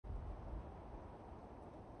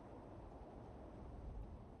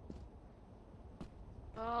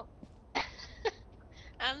Oh.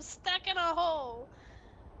 I'm stuck in a hole.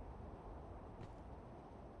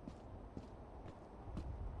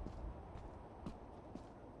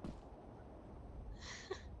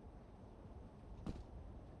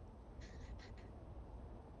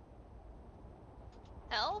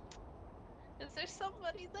 Help? Is there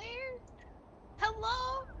somebody there?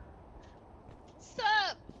 Hello?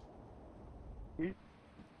 Sup?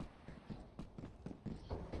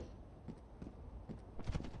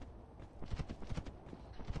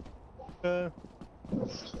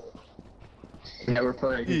 Yeah, we're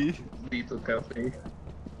playing Lethal Company.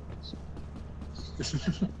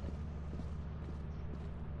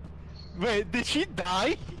 Wait, did she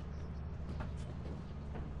die?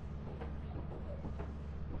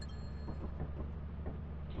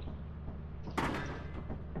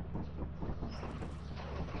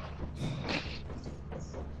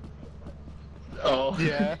 Oh.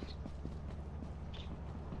 Yeah.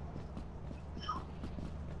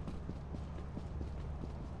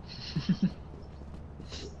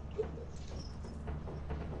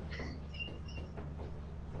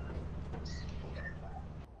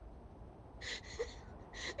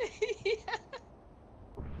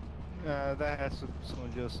 That has some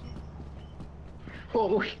adjustment.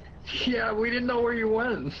 Oh, yeah, we didn't know where you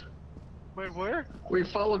went. Wait, where? We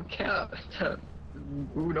followed Cat to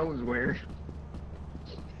who knows where.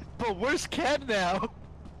 But where's Cat now?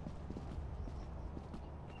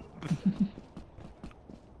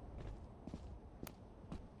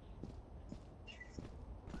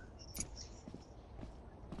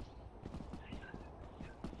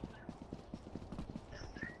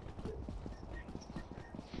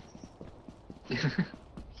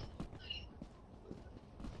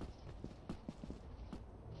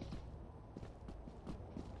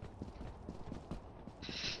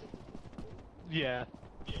 Yeah.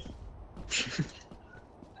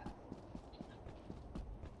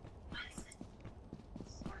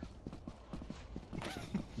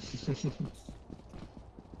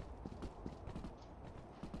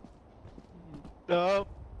 Oh,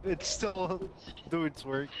 it's still doing its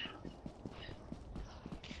work.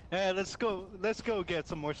 Yeah, let's go get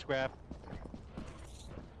some more scrap.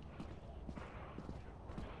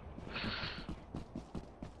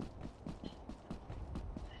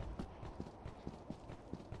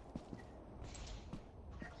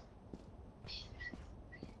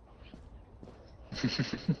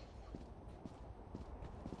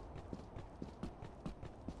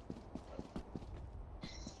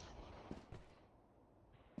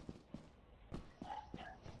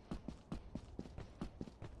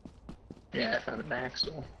 Yeah, I found an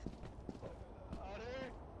axle.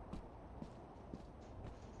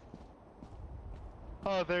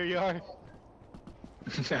 Oh, there you are.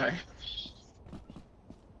 Nice.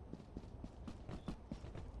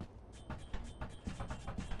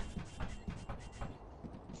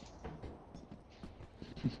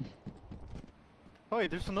 Oh, wait,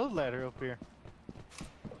 there's another ladder up here.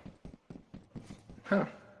 Huh.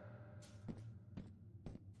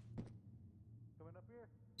 Coming up here.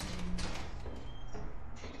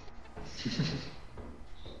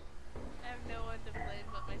 I have no one to blame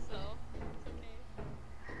but myself. It's okay.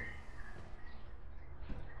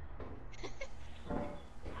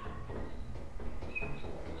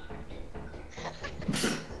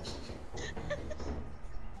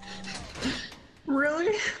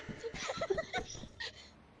 Really?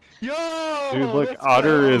 Yo! Dude, look, Let's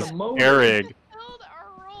Otter go! is carrying. Killed our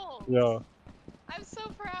roll. Yeah. I'm so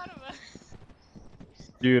proud of us.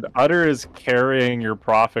 Dude, Otter is carrying your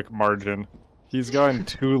profit margin. He's gotten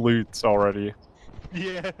 2 loots already.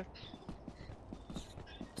 Yeah.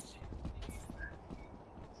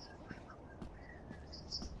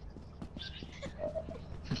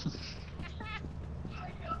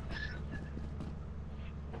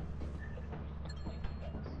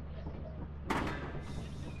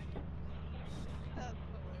 That's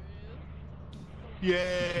hilarious.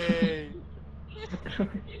 Yay! Can't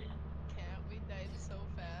we died so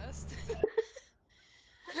fast?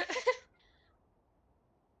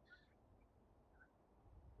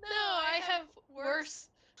 No, I have worse.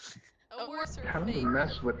 A worser How do we fate.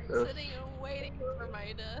 mess with this? Sitting and waiting for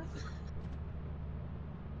my death.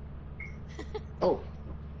 Oh.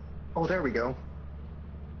 Oh, there we go.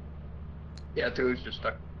 Yeah, Tuli's just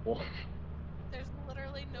stuck. There's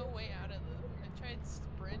literally no way out of this. I tried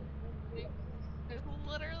sprinting. There's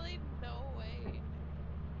literally no way.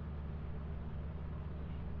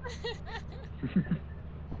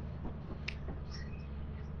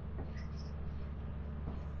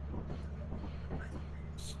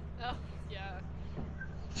 Oh, yeah.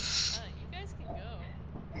 You guys can go.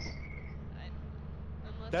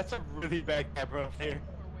 That's a really bad camera up there.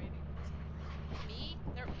 We're waiting. Me?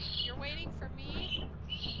 You're waiting for me?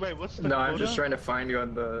 Wait, what's the No, I'm quota? just trying to find you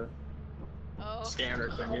on the Oh. scanner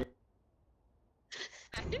thingy.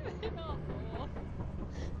 I'm in a hole.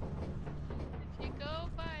 If you go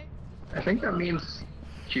by... I think that means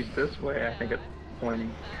she's this way. I think it's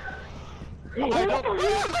pointing. I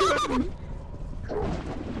don't...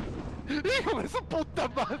 Hijo de su puta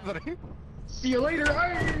madre! See you later.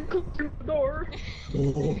 I clicked through the door.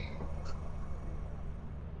 Goodbye.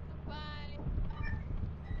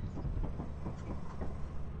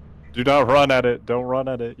 Do not run at it. Don't run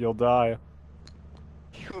at it. You'll die.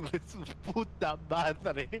 Hijo de su puta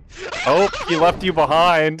madre! Oh, he left you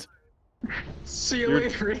behind. See you You're-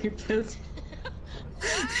 later, rapist.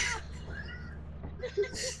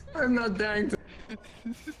 I'm not dying.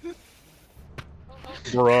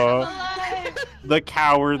 Bruh. Alive! The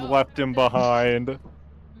coward Oh, left him goodness. behind.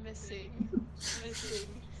 Missing.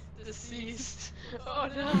 Deceased. Oh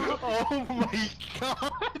no. Oh my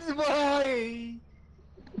god, why?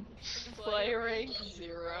 Play rank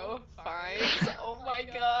 0. Fines. Oh my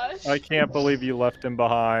gosh. I can't believe you left him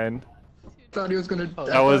behind. Thought he was gonna. Oh, I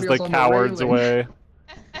That thought was he the on coward's railing. way.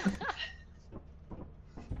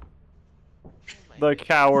 The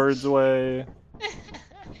coward's way.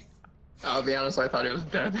 I'll be honest. I thought he was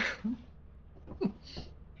dead.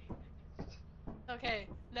 Okay,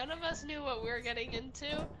 none of us knew what we were getting into,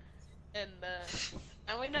 and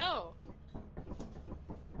now we know.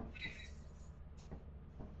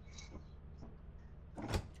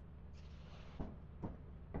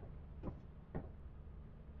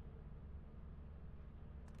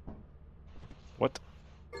 What?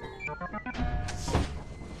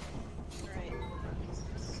 Alright.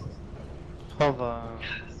 Hold on.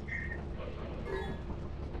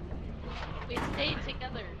 We stayed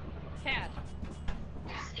together. Cat.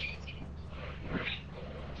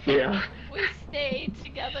 Yeah. We stayed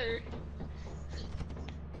together.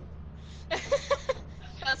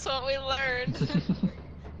 That's what we learned.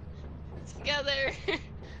 Together. We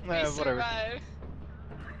Whatever. survived.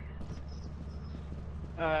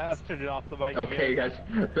 I've turned it off the mic. Okay, guys.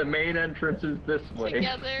 The main entrance is this way.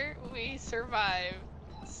 Together, we survived.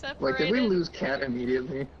 Like, Separated. did we lose Cat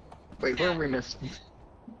immediately? Wait, where are we missing?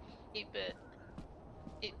 8-bit.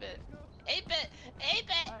 8-bit. 8-bit!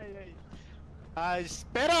 8-bit!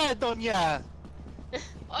 Espera, doña!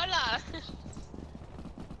 Hola!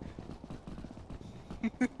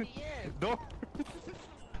 Yeah. No.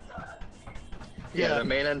 Yeah, the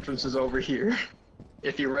main entrance is over here.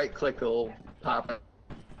 If you right click, it'll pop up.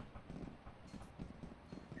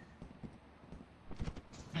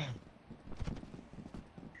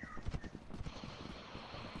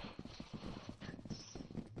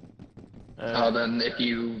 Then if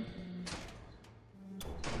you...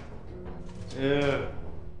 Yeah.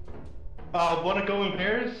 Wanna go in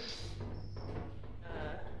pairs?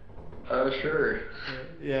 Sure.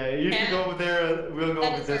 Yeah, you can go over there, we'll go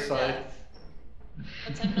That over is this our side. death.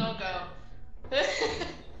 That's a no-go.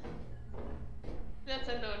 That's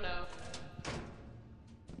a no-no.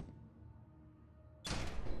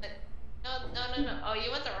 No. Oh,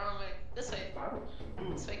 you went the wrong way. This way.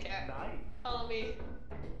 Ooh, This way, cat. nice. Follow me.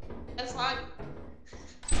 As long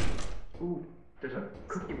Ooh, there's a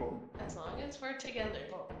cookie mold. as we're together,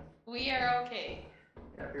 we are okay.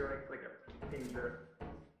 Yeah, if you right click it, ping the...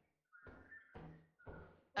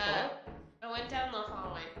 I went down the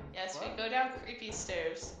hallway. Yes, we go down creepy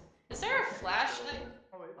stairs. Is there a flashlight?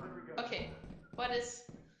 Oh wait, there we go. Okay. What is...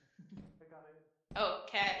 I got it. Oh,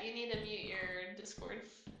 cat, you need to mute your Discord.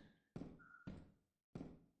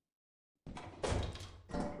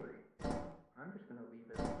 I'm just gonna leave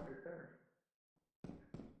it right there.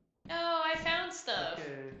 No, I found stuff.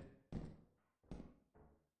 Okay.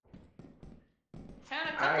 Found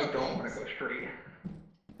a couple I don't things. want to go straight.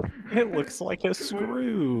 It looks like a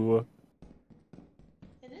screw.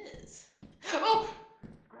 It is. Oh!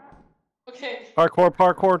 Okay,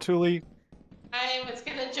 Parkour, Tuli. I was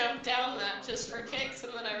gonna jump down that just for kicks,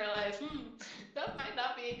 and then I realized, that might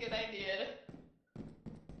not be a good idea.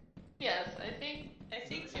 Yes, I think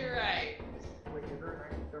you're right. Wait, is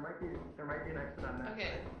there might be an exit on that.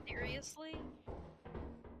 Okay. Seriously?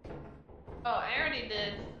 Oh, I already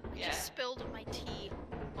did. I Yeah. just spilled my tea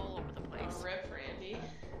all over the place. Oh, rip, Randy.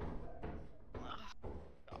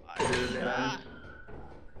 Is it,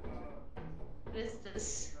 What is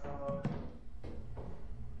this?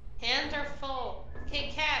 Hands are full. Okay,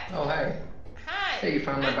 cat. Oh, hey. Hi. Hey, you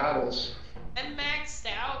found my I'm- bottles. I'm maxed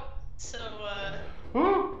out, so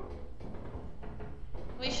Woo!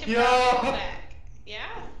 we should Yeah. probably go back.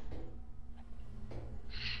 Yeah?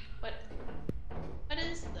 What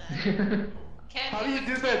is that? Cat, How do you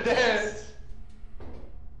do that dance?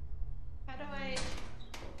 How do I?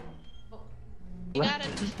 Oh. You gotta.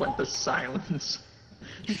 Just went to silence.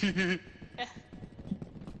 You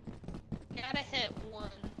gotta hit 1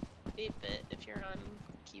 8-bit if you're on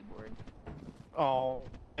keyboard. Oh,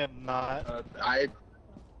 I'm not.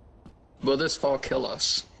 Will this fall kill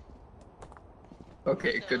us?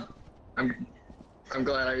 Okay, No. good. I'm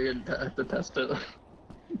glad I didn't have to test it.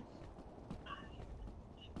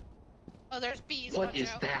 Oh, there's bees. What watch is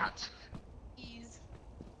out. that? Bees.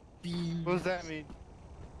 Bees. What does that mean?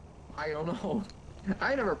 I don't know.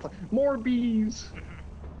 I never play. More bees.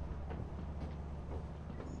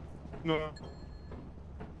 No.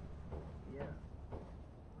 Yeah.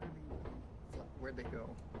 Where'd they go?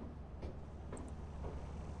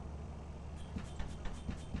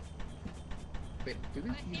 Wait, do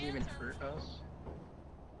these bees even hurt us?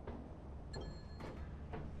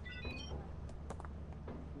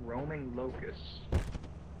 Roaming locusts.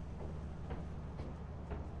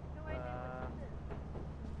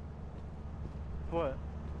 What?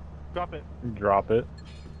 Drop it. Drop it.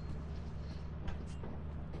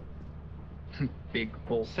 Big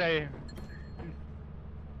hole. Say.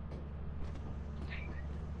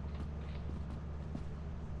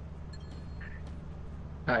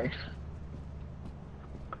 Hi.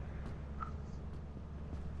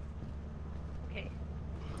 Okay.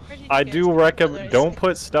 Where did you I guys do go? recommend Oh, don't there's-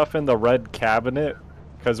 put stuff in the red cabinet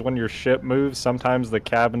because when your ship moves, sometimes the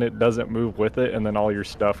cabinet doesn't move with it, and then all your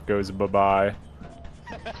stuff goes bye-bye.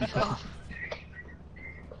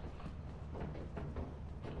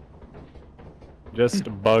 Just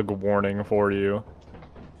bug warning for you.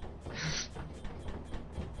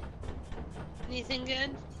 Anything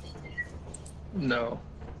good? No.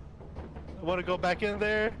 Want to go back in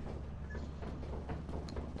there?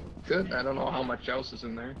 Good. I don't know how much else is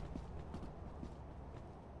in there.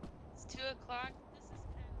 It's 2 o'clock.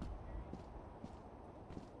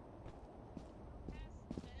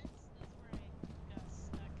 This is kind of past the fence. That's where I got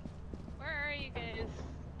stuck. Where are you guys?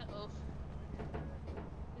 Uh-oh.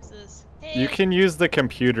 Who's this? Hey. You can use the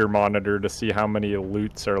computer monitor to see how many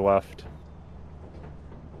loots are left.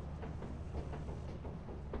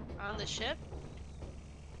 On the ship?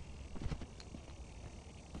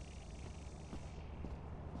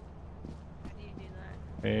 How do you do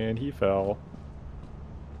that? And he fell.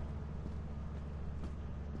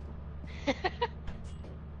 Wait,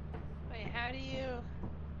 how do you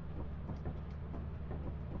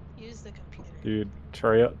use the computer? Dude,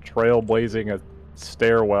 trailblazing a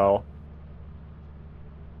stairwell.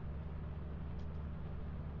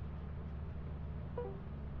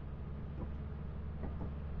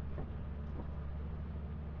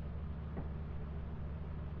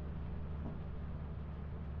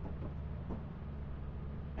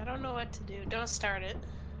 I don't know what to do. Don't start it.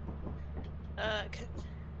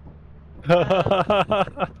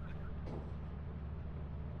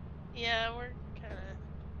 Yeah, we're kinda.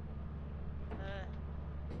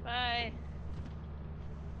 Bye.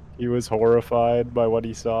 He was horrified by what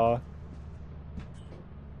he saw.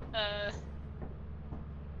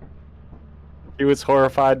 He was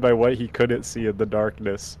horrified by what he couldn't see in the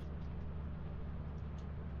darkness.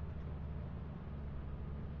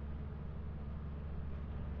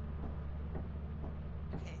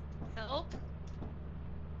 Okay. Help?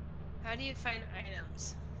 How do you find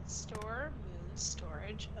items? Store, move,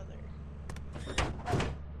 storage, other.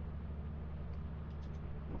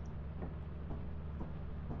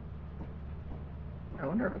 I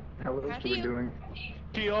wonder how else How do do we you- doing?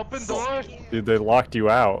 Can you open doors? Dude, they locked you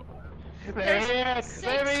out. There's Let me 6 in!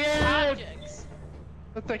 Let me in! objects.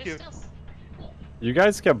 Thank you. There's still You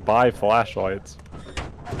guys can buy flashlights.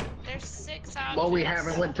 There's 6 objects. Well, we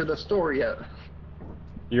haven't went to the store yet.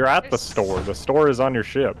 You're at the There's- store. The store is on your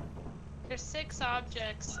ship. There's 6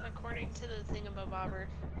 objects according to the thingamabobber.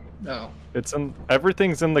 No. It's in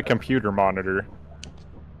everything's in the computer monitor.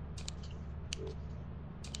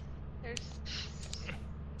 There's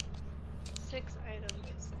 6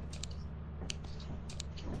 items.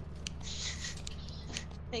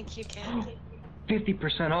 Thank you, Ken.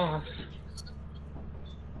 50% off.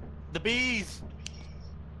 The bees!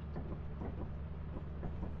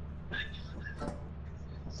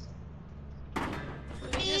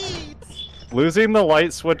 Losing the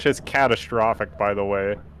light switch is catastrophic, by the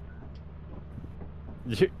way.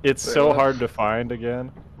 It's so what? hard to find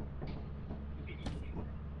again.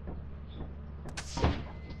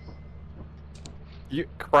 You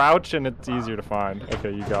crouch and it's easier to find.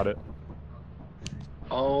 Okay, you got it.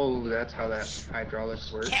 Oh, that's how that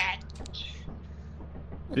hydraulics works. Cat.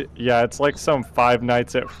 Yeah, it's like some Five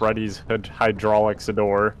Nights at Freddy's hydraulics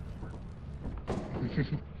door.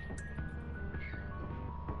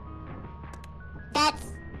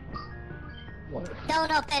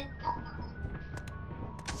 don't open.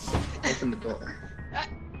 Open the door.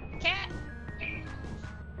 Cat!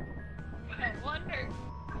 I wonder.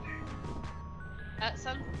 There's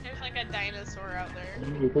like a dinosaur out there.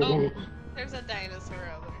 Oh, there's a dinosaur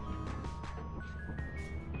out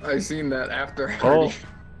there. I seen that after Oh, Hardy.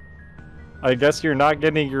 I guess you're not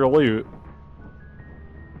getting your loot.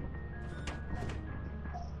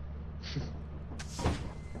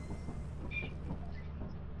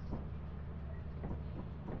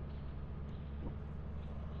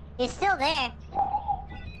 He's still there.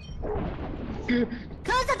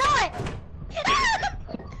 Close the door!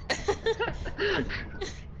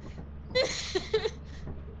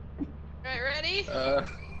 Right, ready?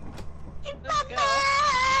 Let's go.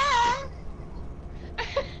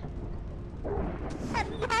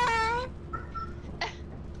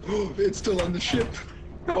 It's still on the ship.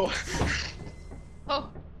 Oh, Oh,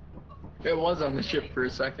 it was on the ship for a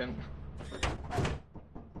second.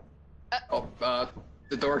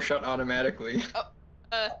 The door shut automatically.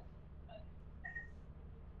 Cat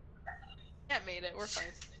made it. We're fine.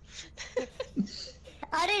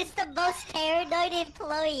 Otter's the most paranoid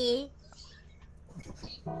employee.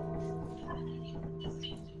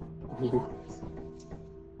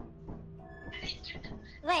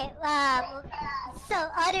 Wait, so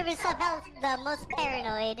Otter is somehow the most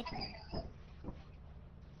paranoid.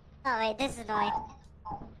 Oh wait, this is annoying.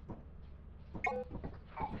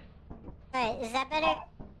 Alright, is that better?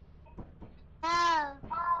 Oh.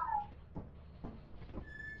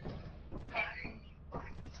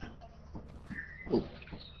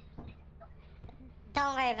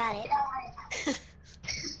 Don't worry about it.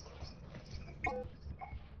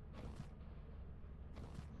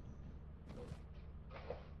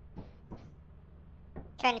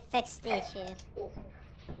 Trying to fix the issue.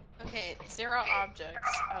 Okay, 0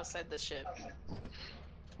 objects outside the ship.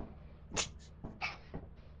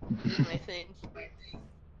 My thing.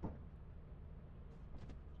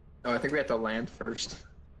 Oh, I think we have to land first.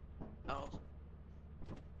 Oh.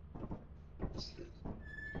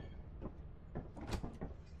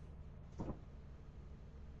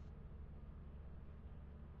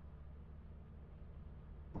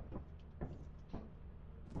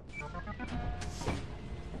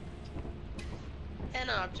 Ten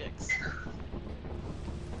objects.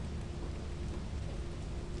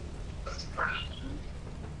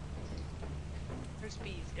 There's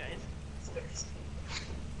bees, guys.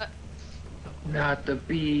 Not the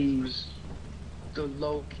bees. The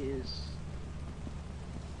locusts.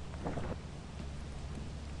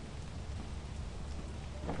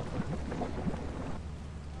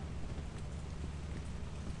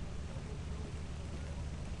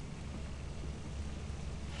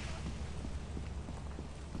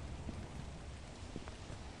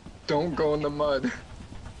 Don't go in the mud. Is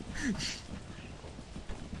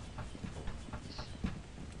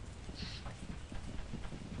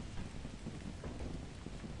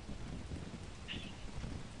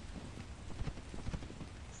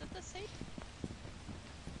it the same?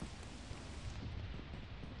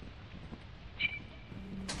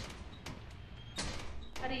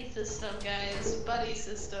 Buddy system, guys. Buddy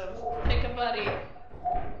system. Pick a buddy.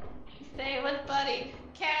 Stay with buddy.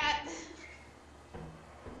 Cat!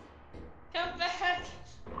 Come back!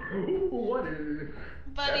 What is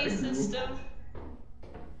Buddy happening? system.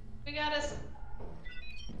 We gotta.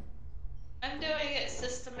 I'm doing it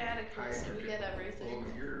systematically so we get everything.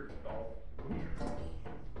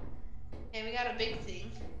 Okay, we got a big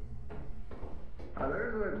thing.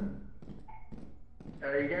 There's a.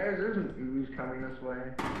 Hey guys, there's an ooze coming this way.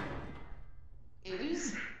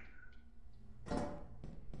 Ooze?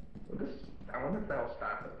 I wonder if that'll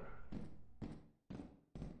stop it.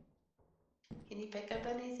 Can you pick up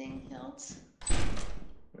anything else?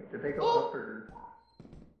 Wait, did they go Oh! up or?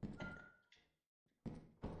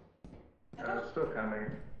 I don't It's still coming.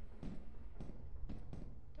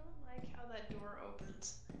 like how that door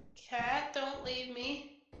opens. Cat, don't leave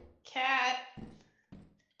me. Cat,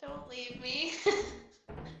 don't leave me.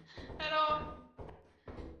 I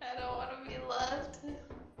don't want to be left.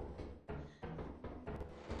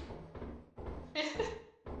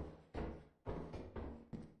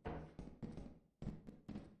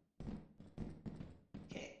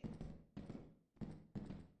 Okay.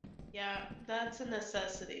 Yeah, that's a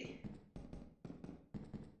necessity.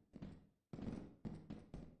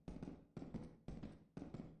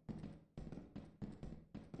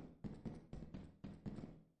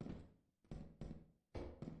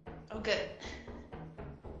 Oh, good.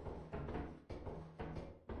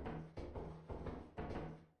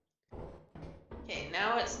 Okay,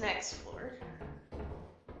 now it's next floor.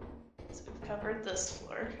 So we've covered this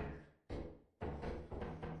floor.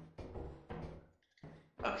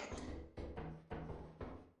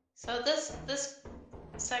 So this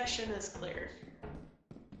section is clear.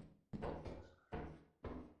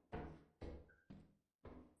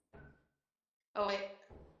 Oh wait.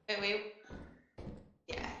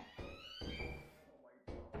 Yeah.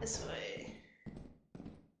 This way.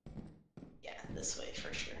 Yeah, this way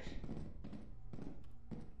for sure.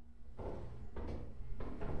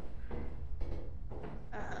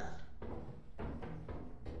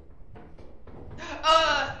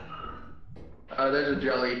 There's a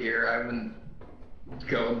jelly here. I haven't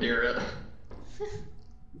go near it.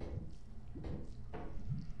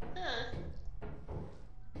 Huh.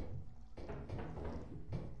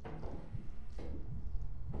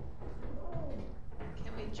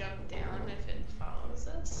 Can we jump down if it follows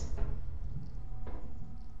us?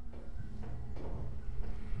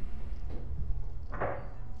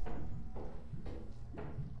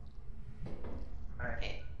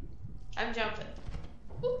 Okay. I'm jumping.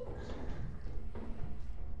 Woo.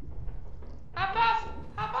 Hop off!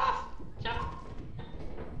 Hop off! Jump!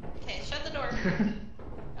 Okay, shut the door.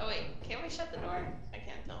 Oh wait, can we shut the door? I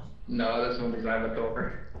can't tell. No, this one doesn't have a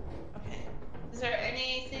door. Okay. Is there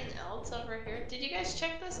anything else over here? Did you guys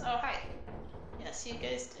check this? Oh, hi. Yes, you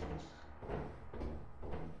guys did.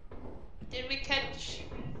 Did we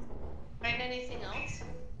find anything else?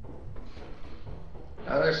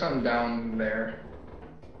 There's something down there.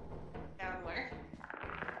 Down where?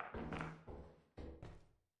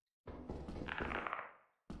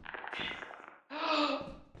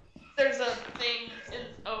 There's a thing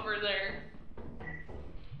over there.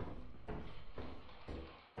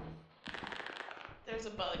 There's a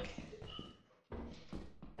bug.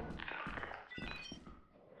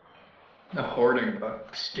 A hoarding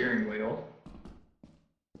bug. Steering wheel.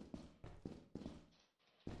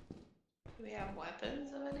 Do we have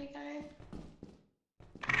weapons of any kind?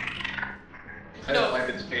 I don't like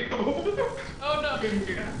its fatal. Oh no!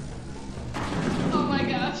 Oh my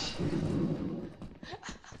gosh!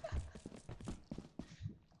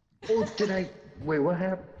 Oh, did I? Wait, what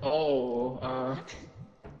happened? Oh,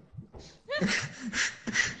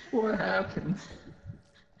 what happened?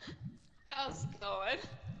 How's it going?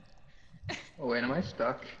 Oh, wait, am I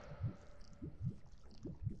stuck?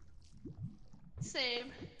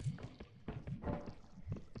 Same.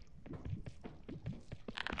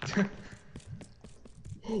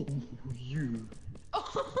 Oh, you.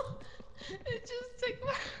 Oh, it just took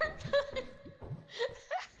my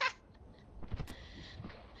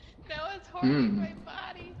Now it's hoarding my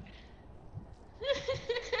body.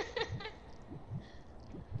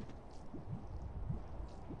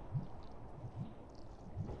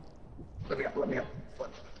 Let me up.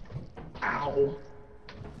 Ow.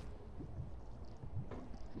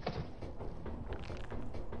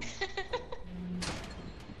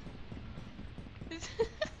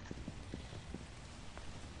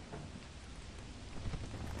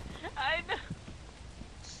 I know.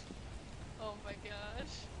 Oh my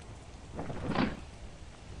gosh.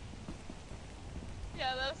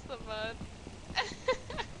 Yeah, that's the mud.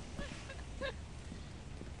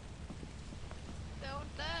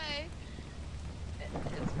 Don't die.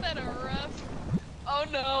 It's been a rough. Oh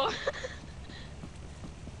no.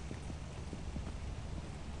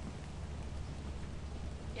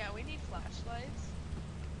 Yeah, we need flashlights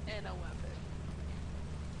and a weapon.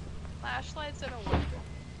 Flashlights and a weapon.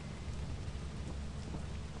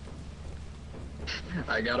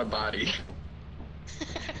 I got a body.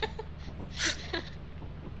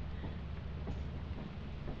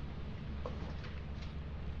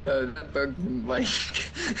 That bug didn't like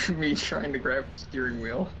me trying to grab the steering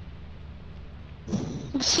wheel.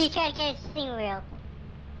 She tried to get a steering wheel.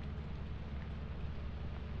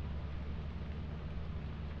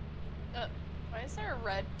 Why is there a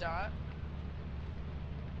red dot?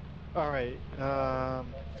 Alright, there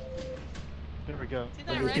we go. See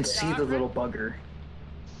that You red can see dot? the little bugger.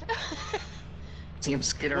 See him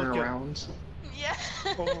skittering Look at- around. Yeah.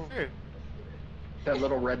 Oh, here. That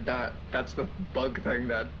little red dot. That's the bug thing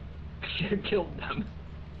that killed them.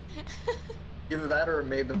 Either that or it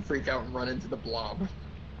made them freak out and run into the blob.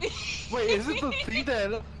 Wait, is it the thing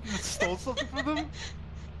that stole something from them?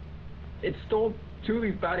 It stole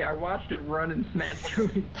Tuli's body. I watched it run and snatch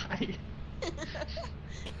Tuli's body.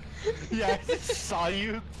 Yeah, I just saw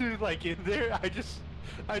you two like in there.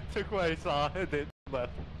 I took what I saw and then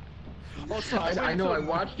left. Also, I know. I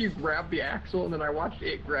watched you grab the axle and then I watched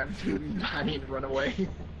it grab Tuli's body and run away.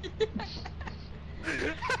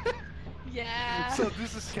 Yeah. So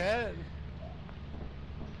this is Cat.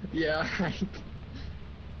 Yeah,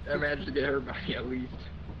 I managed to get her body at least.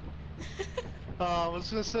 I was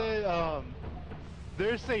gonna say,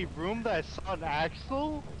 there's a room that I saw an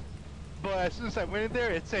axle, but as soon as I went in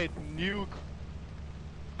there, it said new.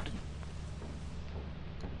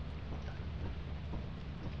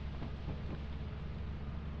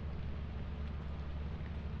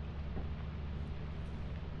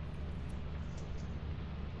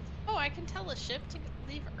 Oh, I can tell a ship to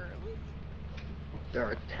leave early? There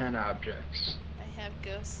are 10 objects. I have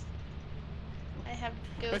ghosts. I have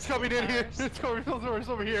ghosts. It's coming in here. It's coming from the doors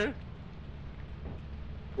over here.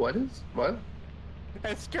 What is? What?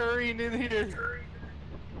 It's scurrying in here.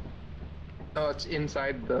 Oh, it's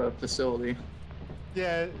inside the facility.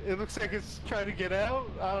 Yeah, it looks like it's trying to get out.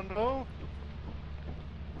 I don't know.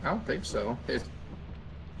 I don't think so.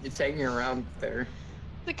 It's hanging around there.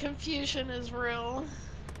 The confusion is real.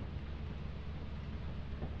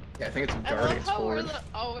 Yeah, I think it's a I love guard. It's how we're forward.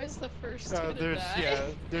 always the first to There's die. yeah,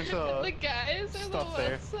 there's The guys are the stuff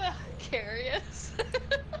there. ones that carry us.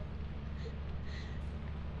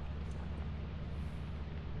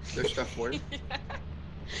 There's stuff where?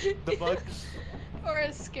 the bugs. Or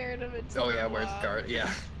is scared of it. Oh yeah, where's the guard?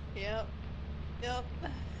 Yeah. Yep. Yep.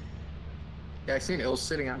 Yeah, I seen it was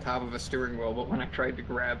sitting on top of a steering wheel, but when I tried to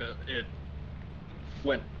grab it, it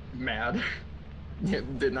went mad.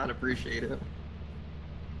 It did not appreciate it.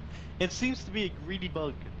 It seems to be a greedy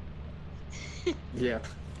bug. Yeah.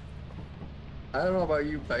 I don't know about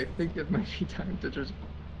you, but I think it might be time to just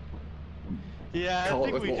Yeah, call I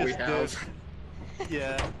it think with we what we just have. did.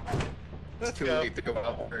 Yeah. It's Let's too go. late to go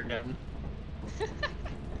out there again.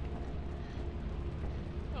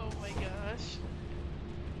 Oh my gosh.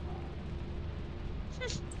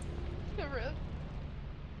 The rip.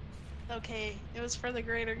 Okay, it was for the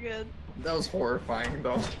greater good. That was horrifying,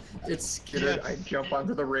 though. It's scared. Yes. I jump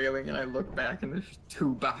onto the railing and I look back and there's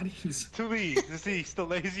 2 bodies. Tuli, he's the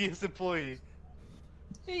laziest employee.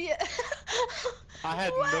 Yeah. I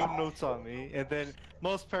had What? no notes on me, and then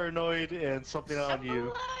most paranoid and something on I'm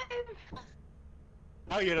you. alive.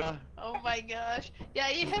 Oh, you know. Oh my gosh. Yeah,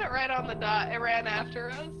 you hit it right on the dot. It ran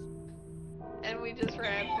after us. And we just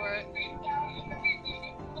ran for it.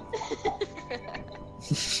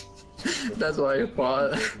 That's what I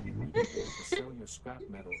thought. To sell your scrap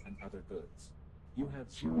metal and other goods. You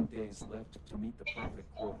have 0 days left to meet the profit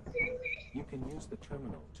quota. You can use the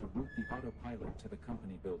terminal to route the autopilot to the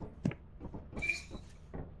company building.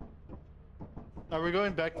 Are we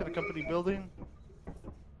going back to the company building?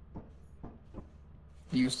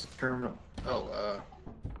 Use the terminal. Oh,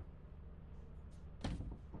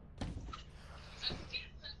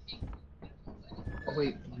 Oh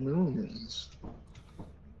wait, moons.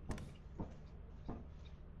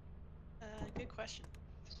 Good question.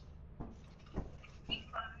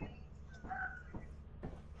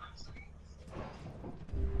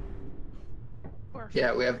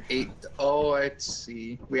 Yeah, we have 8. Oh, I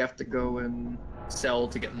see. We have to go and sell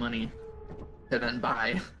to get money. And then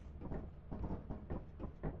buy.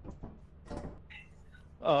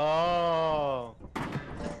 Oh.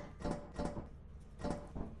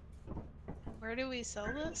 Where do we sell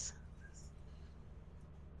this?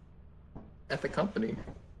 At the company.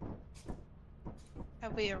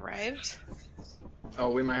 Have we arrived? Oh,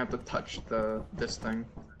 we might have to touch this thing.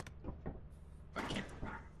 I can't.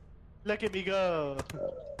 Look at me go.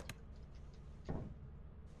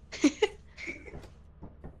 Here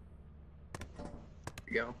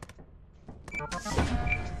we go.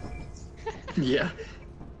 Yeah.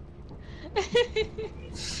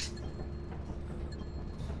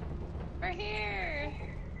 We're here.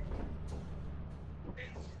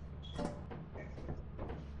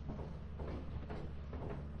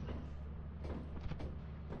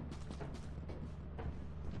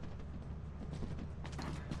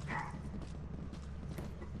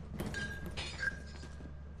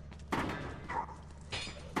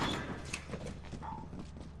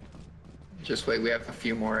 Just wait, we have a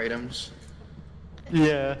few more items.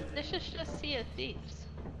 Yeah. This is just Sea of Thieves.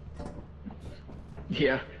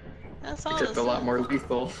 Yeah. That's all. Except this a lot is. more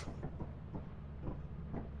lethal. This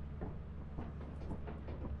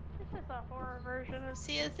is a horror version of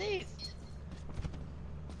Sea of Thieves.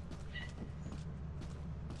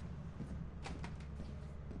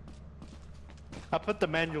 I put the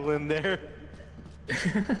manual in there.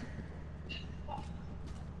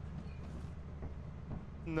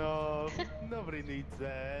 No, nobody needs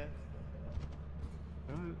that.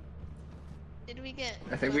 Did we get?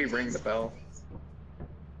 I think we ring the monkeys? bell.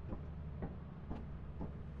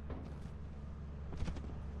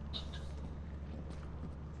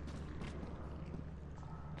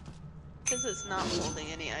 Because it's not holding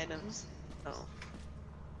any items. Oh.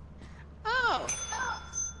 Oh!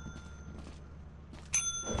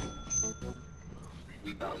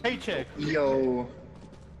 Paycheck. Yo.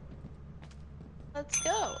 Let's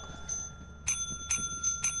go.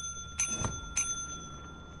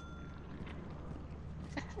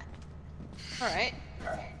 Alright.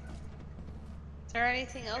 Is there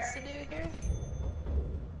anything else to do here?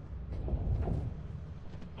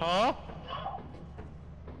 Huh?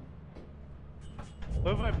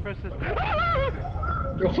 What if I press this?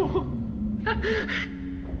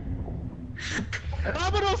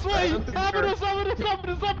 Vámonos, way! Vámonos, vámonos,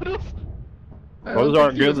 vámonos, vámonos! I Those don't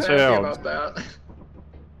aren't think he good was happy sounds. about that.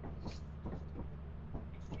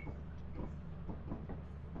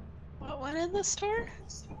 What went in the store?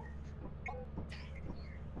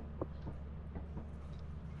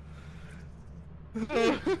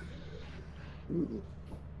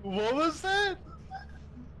 What was that?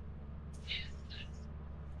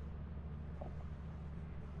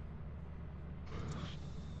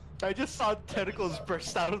 I just saw tentacles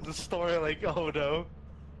burst out of the store, like, oh no.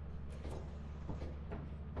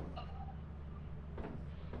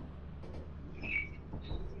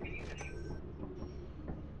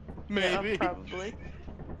 Maybe. Yeah, probably.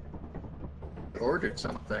 Ordered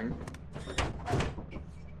something.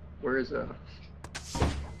 Where is it?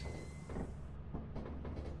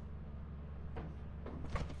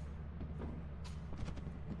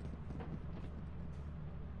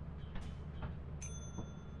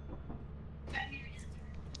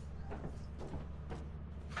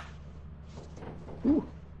 Ooh.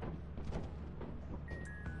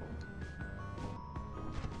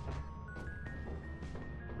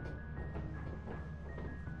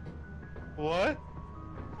 What?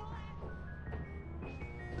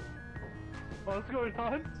 What's going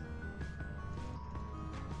on?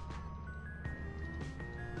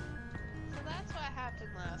 So that's what happened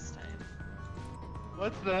last time.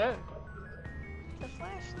 What's that? The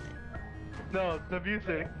flashlight. No, the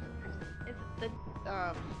music.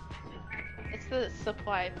 It's the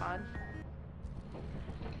supply pod.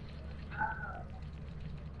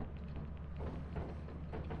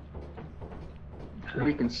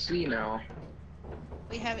 We can see now.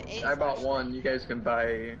 We have 8 I bought flashlights. one. You guys can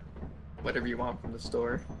buy whatever you want from the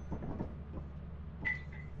store.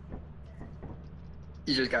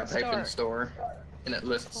 You just got type in store, and it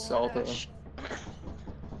lists all the. Flash.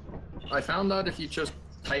 I found out if you just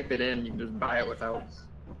type it in, you can just buy it without.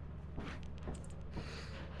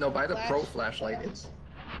 No, buy the Pro flashlight. It's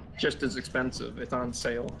just as expensive. It's on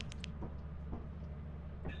sale.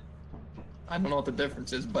 I don't know what the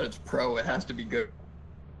difference is, but it's Pro. It has to be good.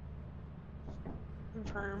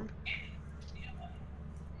 Confirm.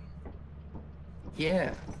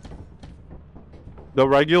 Yeah. The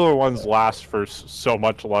regular ones last for so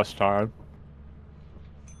much less time.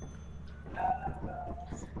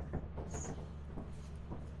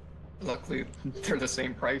 Luckily, they're the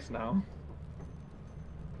same price now.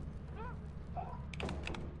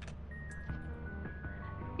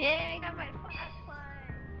 Yeah, I got my flashlight.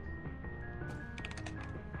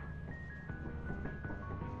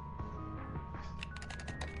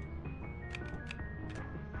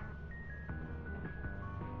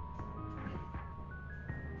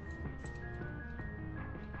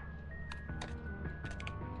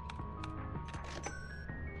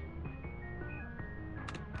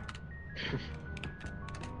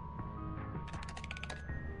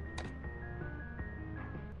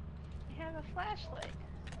 I have a flashlight.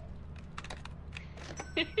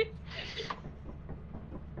 Hey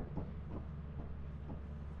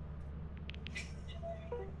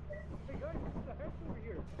guys, there's a house over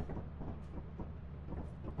here.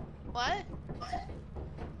 What?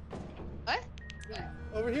 What?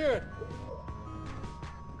 Over here.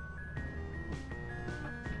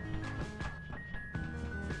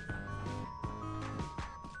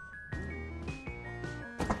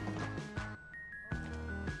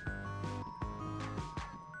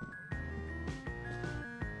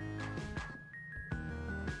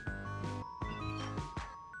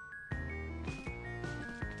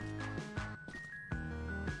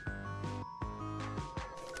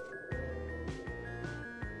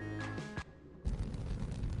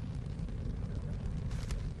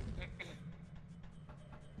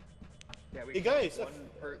 Yeah, we Hey guys,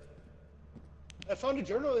 per- I found a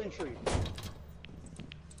journal entry.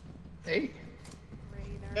 Hey.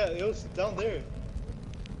 Yeah, it was down there.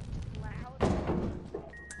 Loud.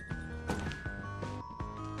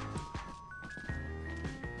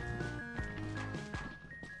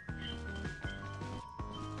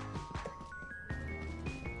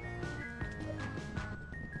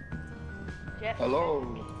 Jet.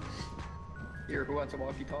 Hello. Here, who wants a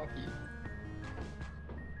walkie-talkie?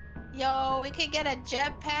 Yo, we could get a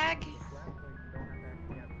jetpack.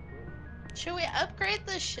 Should we upgrade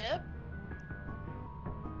the ship?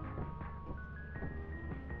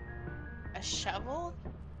 A shovel?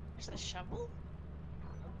 There's a shovel?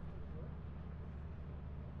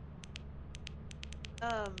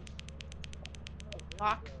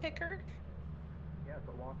 lock picker, Yeah, it's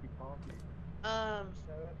a walkie-talkie.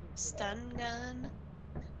 stun gun.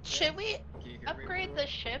 Should we Can you hear me, Upgrade Lulu? the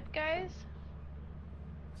ship, guys.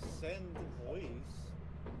 Send voice.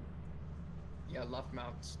 Yeah, left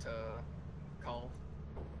mouse to call.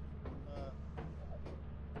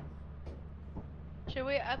 Should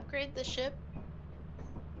we upgrade the ship?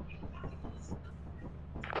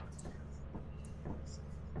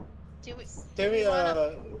 Do we Can we,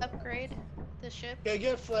 wanna upgrade the ship? can I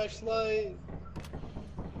get a flashlight?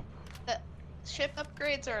 The ship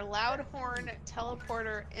upgrades are loud horn,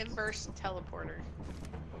 teleporter, inverse teleporter.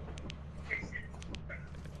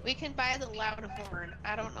 We can buy the loud horn.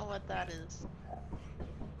 I don't know what that is.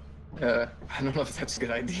 I don't know if that's a good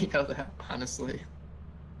idea, honestly.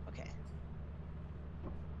 Okay.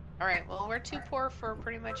 Alright, well, we're too poor for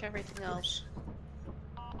pretty much everything else.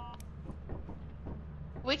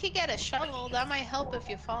 We could get a shovel. That might help if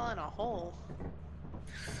you fall in a hole.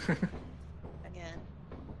 Again.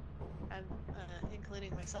 I'm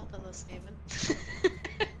including myself in this statement.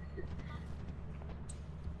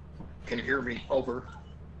 Can you hear me? Over.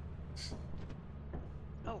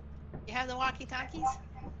 Oh, you have the walkie-talkies?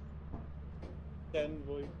 Send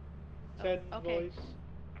voice. Oh, Send okay. voice.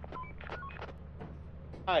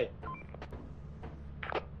 Hi.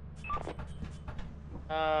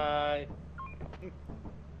 Hi.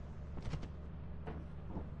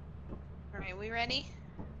 Alright, we ready?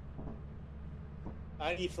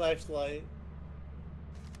 I need flashlight.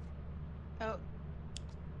 Oh.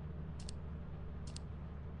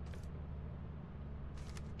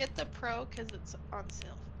 Get the Pro because it's on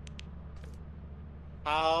sale.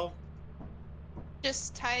 How?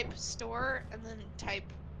 Just type store and then type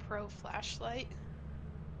Pro flashlight.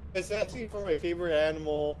 It's asking for my favorite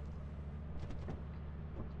animal.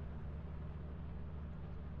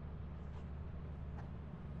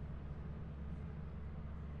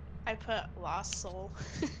 I put Lost Soul.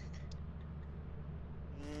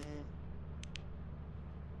 Mm.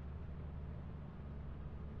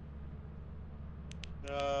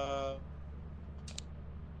 Uh.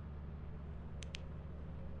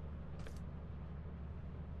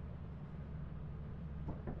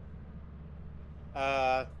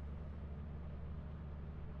 Uh.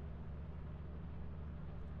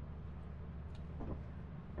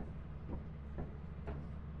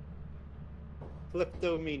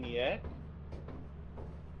 Kleptomaniac.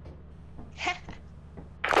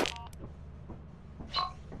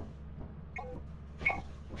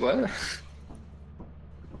 What?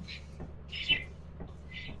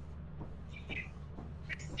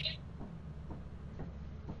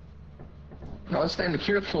 I was standing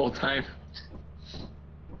here the whole time.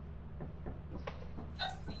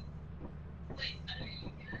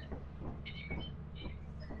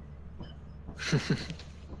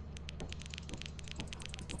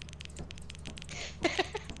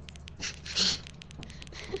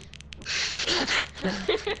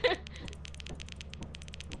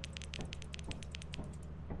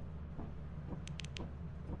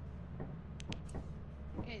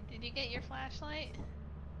 Okay, did you get your flashlight?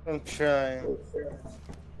 I'm trying.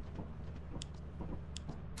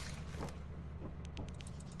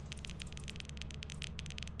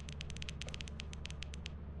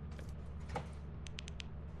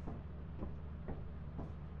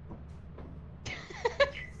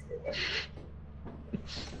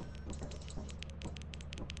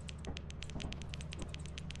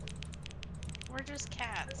 We're just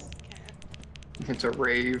cats. Cat. It's a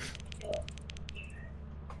rave.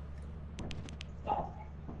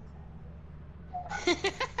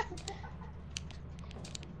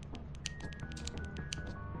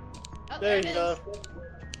 Oh, There it you is. go.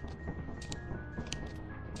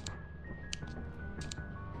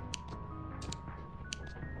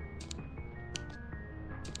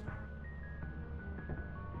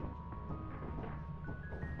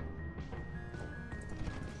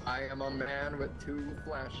 I am a man with 2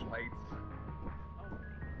 flashlights.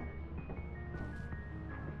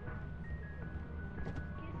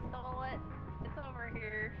 He stole it. It's over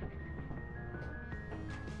here.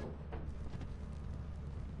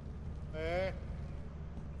 Eh,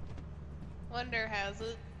 Wonder has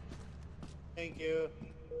it. thank you.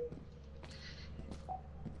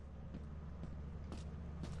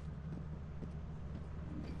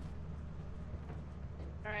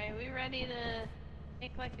 Alright, we ready to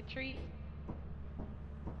make like a treat?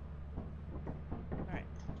 Alright.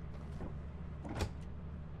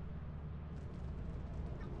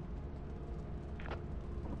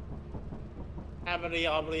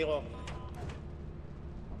 Unbelievable.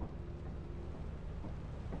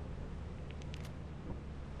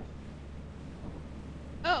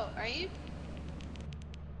 pipe.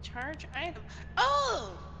 Charge item.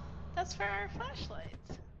 Oh! That's for our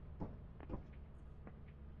flashlights.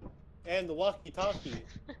 And the walkie-talkie.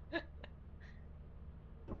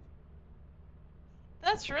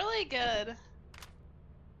 That's really good.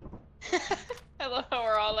 I love how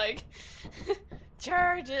we're all like,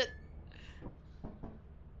 charge it.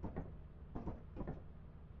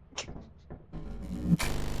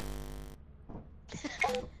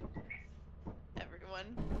 Everyone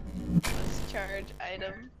must charge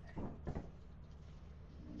item.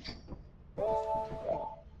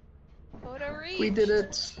 Quota reached. We did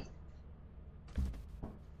it.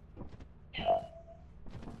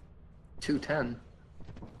 210.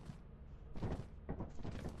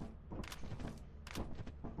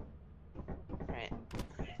 Right.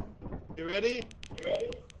 You ready?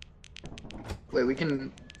 Wait, we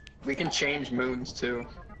can change moons too.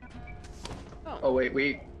 Oh. Oh wait,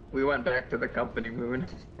 we went back to the company moon.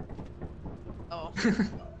 Oh.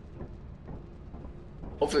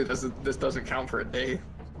 Hopefully this doesn't count for a day.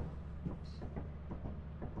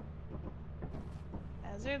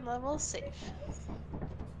 Hazard level safe.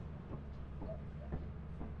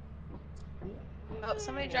 Oh,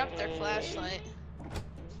 somebody dropped their flashlight.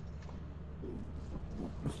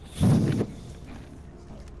 I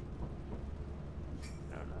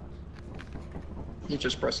don't know. You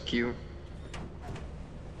just press Q.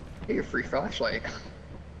 Get your free flashlight.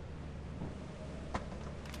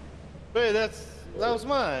 Wait, that was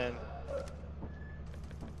mine.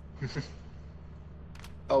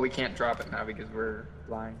 Oh, we can't drop it now because we're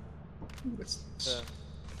flying. Yeah.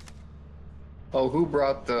 Oh, who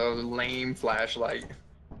brought the lame flashlight?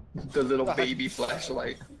 The little baby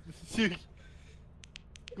flashlight.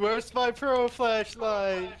 Where's my pro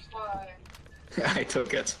flashlight? I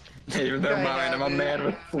took it. They're mine. I'm a man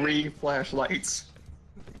with 3 flashlights.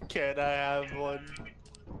 Can I have one?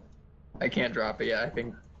 I can't drop it yet, I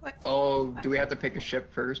think. What? Oh, do we have to pick a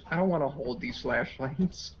ship first? I don't want to hold these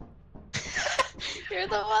flashlights. You're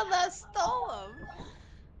the one that stole them.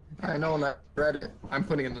 I know, and I read it. I'm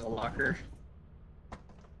putting it in the locker.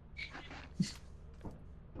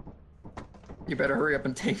 You better hurry up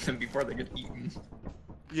and take them before they get eaten.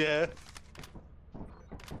 Yeah.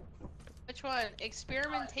 Which one?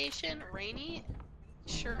 Experimentation, rainy,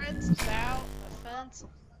 assurance, vow, offense,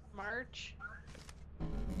 march,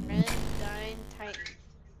 ren, dine, titan.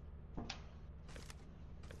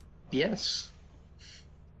 Yes.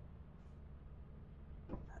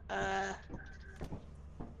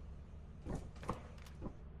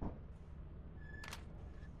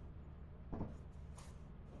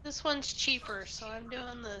 This one's cheaper, so I'm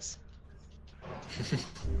doing this.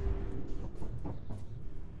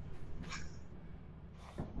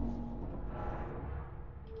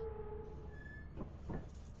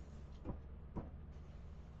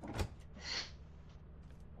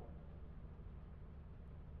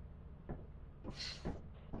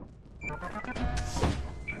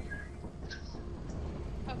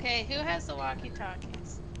 Okay, who has the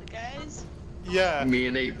walkie-talkies? The guys? Yeah. Me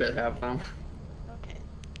and 8-Bit have them. Okay.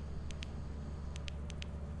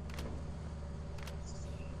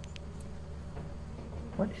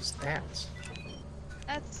 What is that?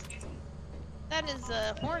 That is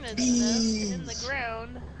a hornet's nest in the Bees.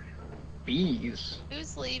 ground. Bees.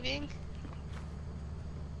 Who's leaving?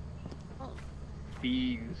 Oh,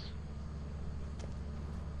 Bees.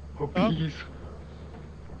 Oh, Oh. bees.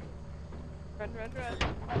 run, run, run.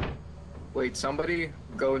 Wait, somebody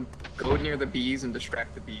go near the bees and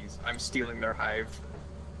distract the bees. I'm stealing their hive.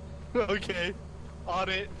 Okay. On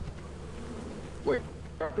it. Wait,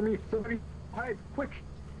 after me, somebody. Hive, quick.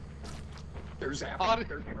 They're zapping. On it.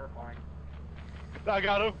 They're terrifying. I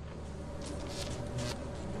got him.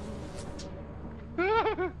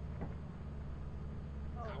 Are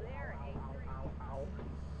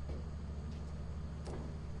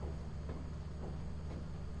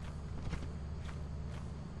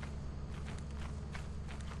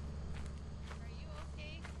you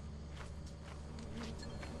okay?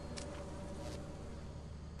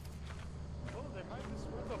 Oh, they might just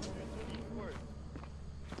swim up to 24.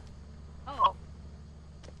 Oh.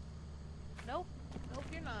 Nope. Nope,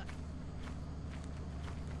 you're not.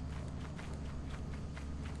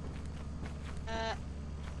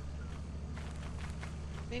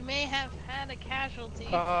 We may have had a casualty.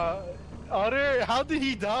 Otter, how did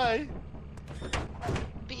he die?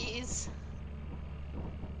 Bees.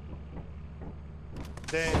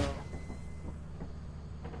 Damn.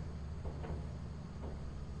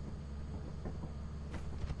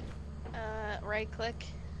 Right click.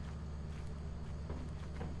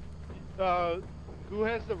 Who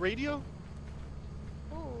has the radio?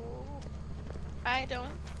 Ooh. I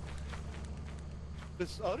don't.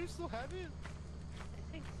 Does Otter still have it?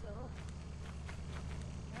 I think so.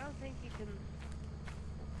 I don't think you can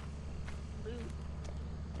loot.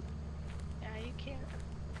 Yeah, you can't.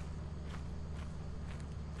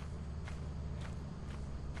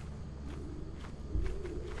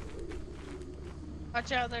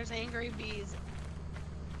 Watch out, there's angry bees.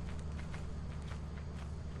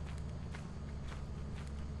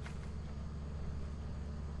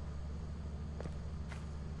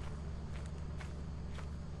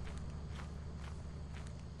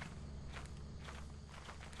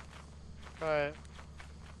 Alright.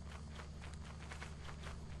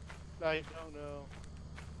 I don't know.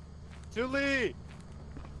 Tuli!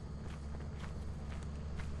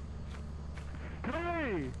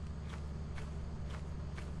 Tuli!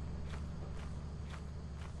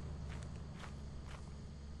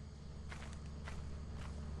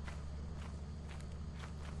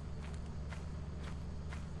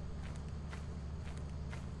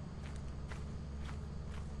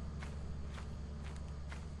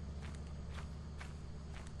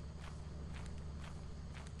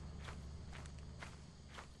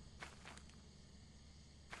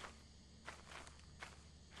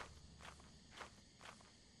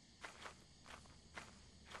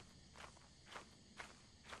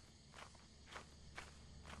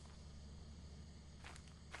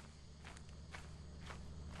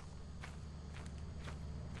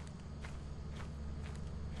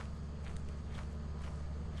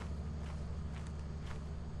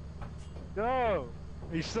 No!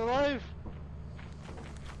 Are you still alive?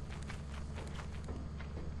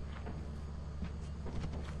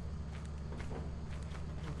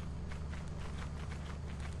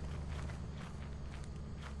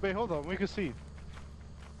 Wait, hold on, we can see.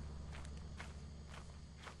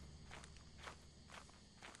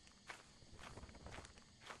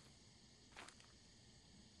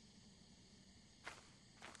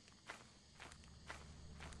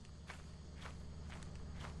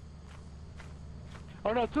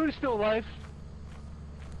 Oh no, Tuli's still alive.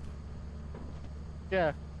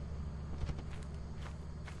 Yeah.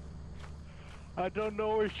 I don't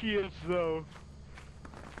know where she is though.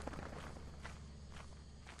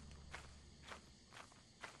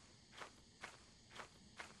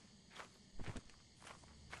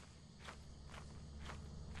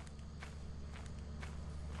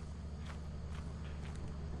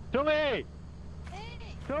 Tuli! Hey!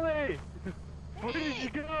 Tuli! Where did you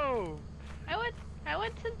go? I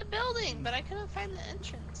went to the building, but I couldn't find the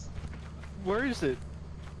entrance. Where is it?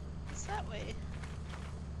 It's that way.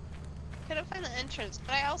 Couldn't find the entrance,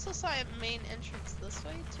 but I also saw a main entrance this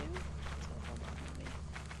way too. So hold on, maybe.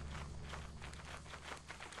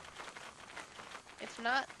 If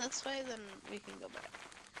not this way, then we can go back.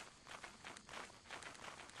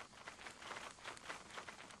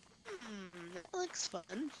 That looks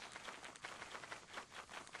fun.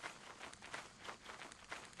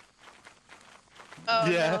 Oh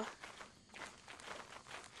Yeah. no.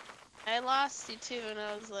 I lost you too, and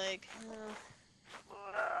I was like, oh.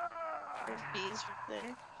 There's bees right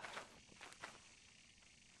there.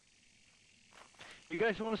 You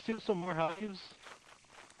guys want to steal some more hives?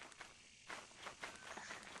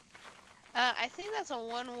 I think that's a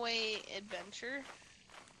one-way adventure.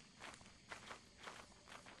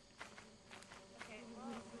 Okay,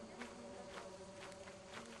 well,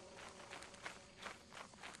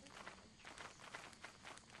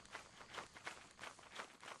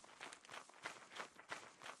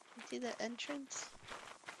 you see the entrance?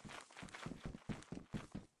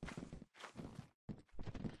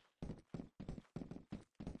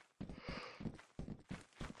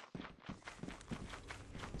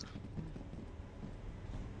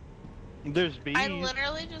 There's bees. I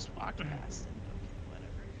literally just walked past it. Okay,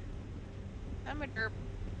 whatever. I'm a derp.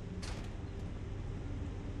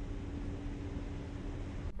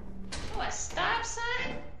 Oh, a stop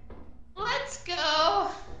sign? Let's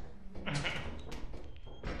go!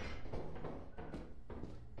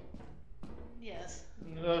 Yes.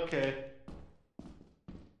 Okay.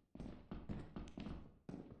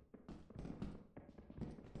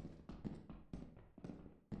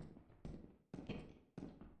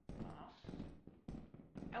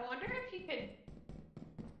 I wonder if you could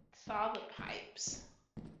saw the pipes.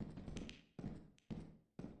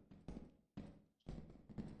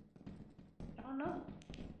 I don't know.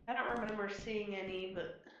 I don't remember seeing any,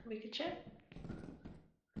 but we could check.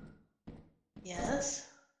 Yes.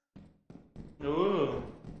 Ooh.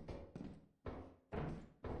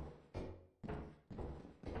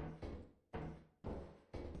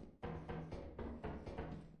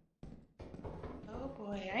 Oh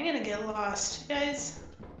boy, I'm gonna get lost, guys.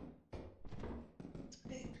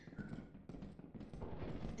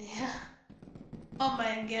 Oh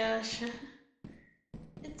my gosh.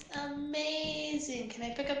 It's amazing. Can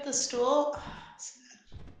I pick up the stool?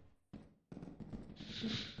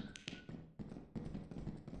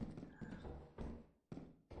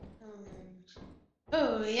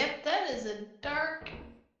 Oh, yep, that is a dark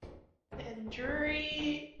and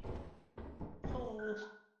dreary hole.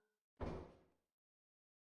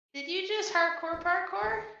 Did you just hardcore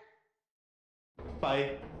parkour?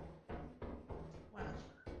 Bye. Wow.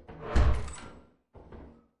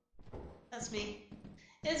 That's me.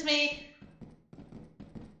 It's me.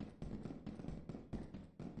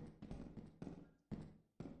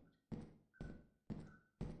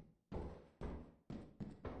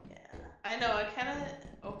 Yeah, I know, it kind of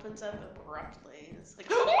opens up abruptly. It's like,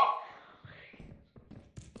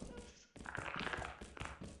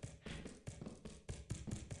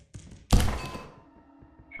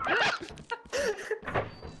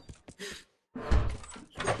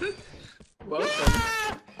 Welcome.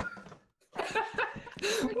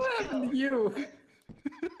 What happened to you?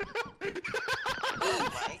 oh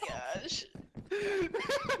my gosh.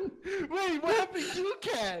 Wait, what happened to you,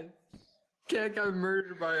 Cat? Cat got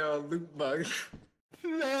murdered by a loot bug.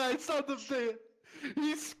 Man, I saw the thing.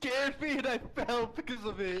 He scared me and I fell because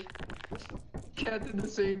of it. Cat did the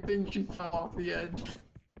same thing, she fell off the edge.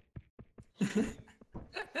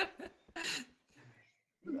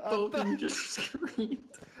 Both of you just screamed.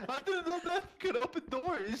 I didn't know that could open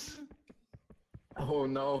doors. Oh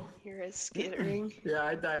no. Here is skittering. Yeah,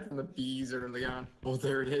 I died from the bees early on. Oh,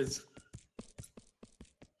 there it is.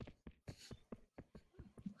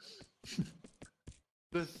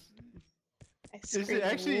 Is it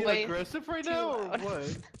actually aggressive right now, or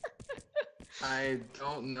what? I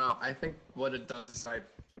don't know. I think what it does is I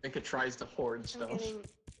think it tries to hoard stuff.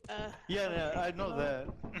 Yeah, I know that.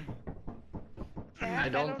 I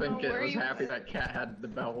don't think it was happy that Cat had the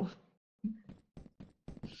bell.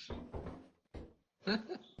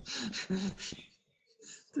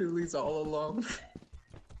 Tuli's all alone.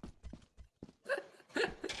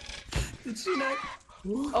 Did she not?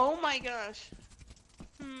 Oh my gosh.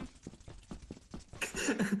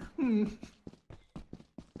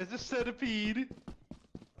 It's a centipede.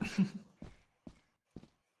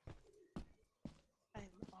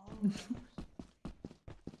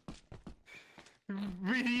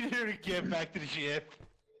 We need her to get back to the ship.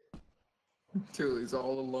 Tuli's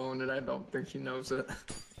all alone and I don't think she knows it.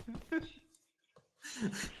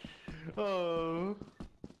 Oh.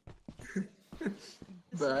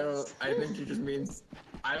 But I think she just means,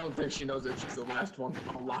 I don't think she knows that she's the last one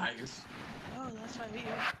alive. Oh, that's why we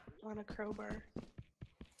want a crowbar.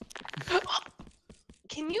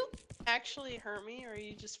 Can you actually hurt me, or are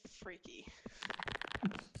you just freaky?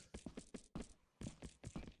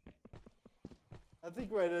 I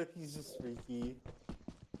think right now he's just freaky.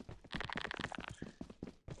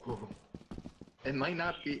 Ooh. It might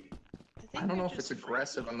not be. I don't know if it's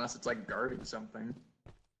aggressive unless it's like guarding something.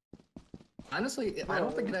 Honestly, I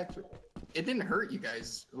don't think it actually. It didn't hurt you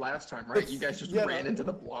guys last time, right? You guys just ran into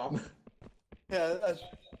the blob. Yeah,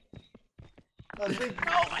 I think.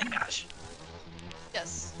 Oh my gosh.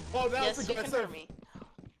 Yes. Oh, that yes, was you can aggressive. hurt me.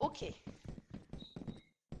 Okay.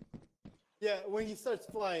 Yeah, when he starts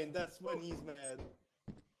flying, that's when he's mad.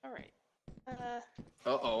 All right.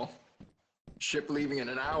 Uh-oh. Ship leaving in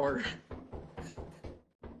an hour.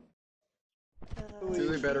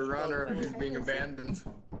 Tuli better run or he's being abandoned.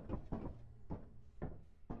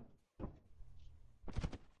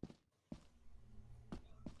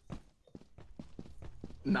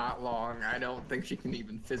 Not long. I don't think she can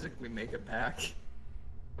even physically make it back.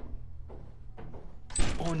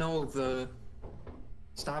 Oh no, the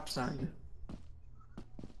stop sign.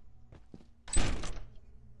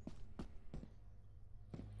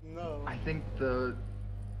 No. I think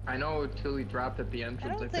I know Tuli dropped at the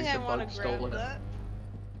entrance. I think the bug stole it. That.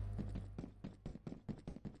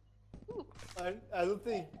 I don't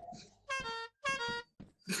think.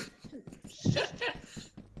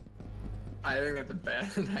 I think that's a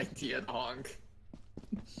bad idea, Honk.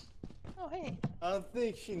 Oh hey. I don't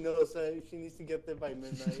think she knows that she needs to get there by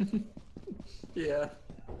midnight. Yeah.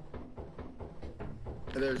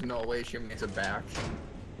 There's no way she makes it back.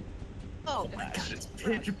 Oh my god, it's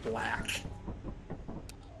pitch black.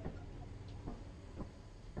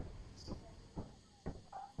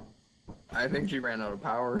 I think she ran out of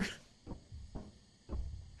power.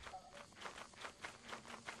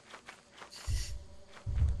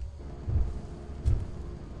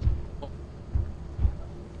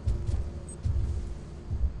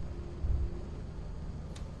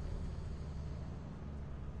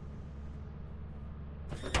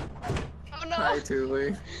 Oh no. Hi,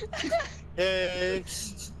 Tuli. Hey.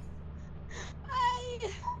 Hi.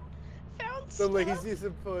 The laziest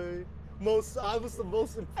employee. I was the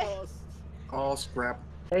most impressed. Oh, scrap.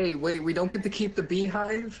 Hey, wait, we don't get to keep the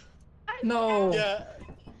beehive? I No! Yeah.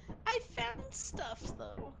 I found stuff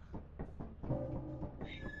though.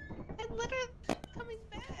 I literally coming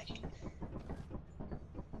back.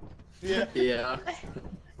 Yeah. Yeah.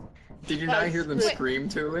 Did you not hear them Wait. scream,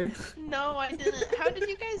 Tuli? No, I didn't. How did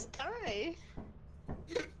you guys die?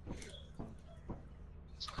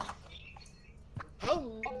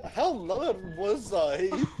 How loud was I?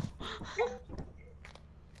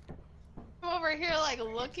 I'm over here like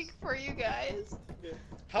looking for you guys.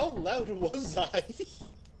 How loud was I?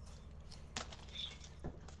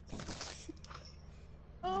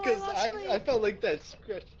 Oh, Because lost I felt like that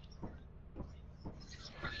scratch.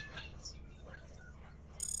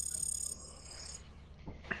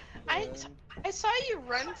 I saw you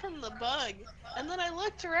run from the bug, and then I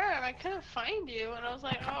looked around and I couldn't find you, and I was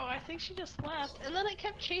like, oh, I think she just left. And then it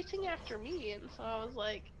kept chasing after me, and so I was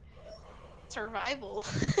like, survival.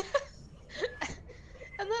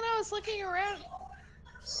 And then I was looking around.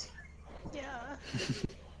 Yeah.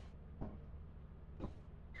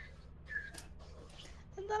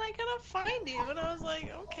 And then I couldn't find you, and I was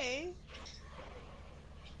like, okay.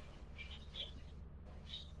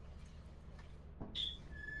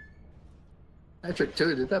 Patrick,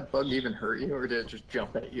 Tuli, did that bug even hurt you, or did it just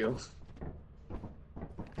jump at you?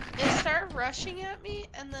 It started rushing at me,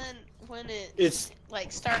 and then when it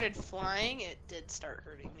like started flying, it did start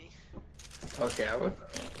hurting me. Okay,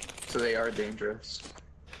 so they are dangerous.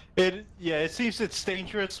 Yeah, it seems it's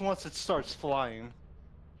dangerous once it starts flying.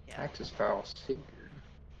 Yeah. Axis foul.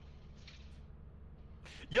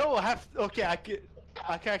 Yo, okay, I can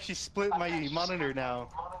actually split my monitor now.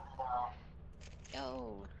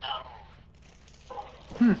 Yo.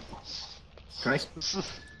 Can I?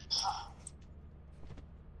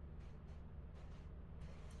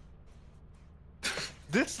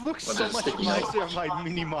 This looks What so is much sticky nicer on my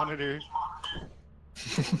mini monitor.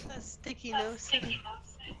 That sticky nose.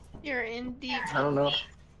 You're in deep. I don't know.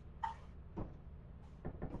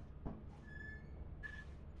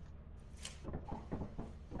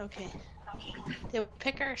 Okay. Did we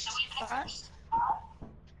pick our spot?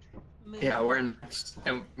 Move. Yeah, we're in,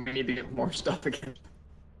 and we need to get more stuff again.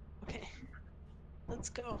 Okay. Let's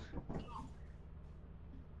go.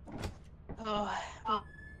 Oh.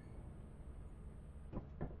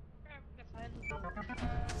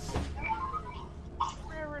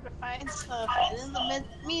 Forever to find stuff, and in the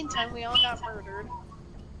meantime, we all got murdered.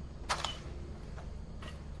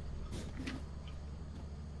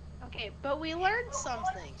 Okay, but we learned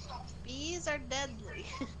something. Bees are deadly.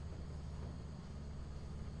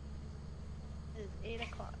 It is 8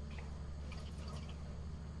 o'clock.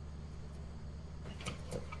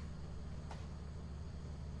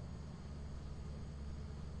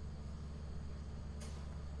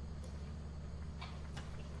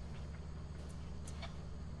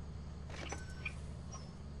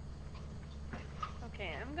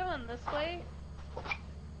 Okay, I'm going this way.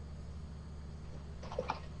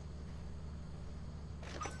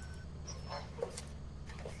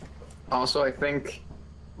 Also, I think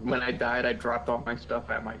when I died, I dropped all my stuff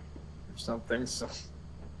at my or something, so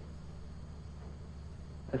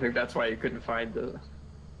I think that's why you couldn't find the.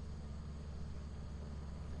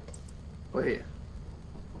 Wait.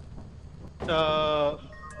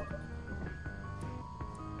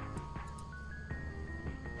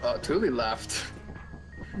 Tuli left.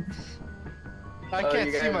 I Oh, can't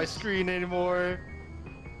you see my guys- screen anymore.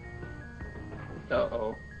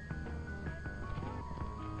 Uh-oh.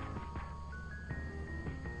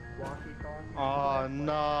 Oh,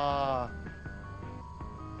 nah.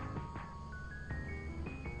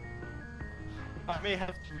 I may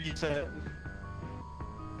have to reset.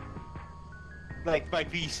 Like my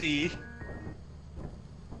PC.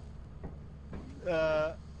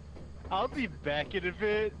 I'll be back in a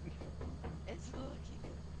bit. It's looking.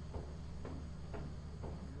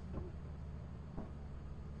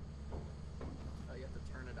 Oh, you have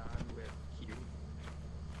to turn it on with Q.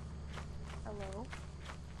 Hello?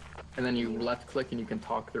 And then you left click and you can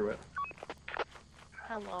talk through it.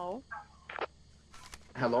 Hello?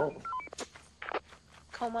 Hello?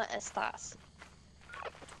 ¿Cómo estás?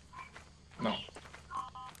 No.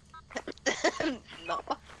 No.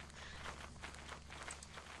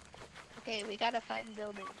 Okay, we gotta find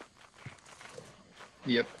building.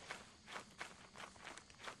 Yep.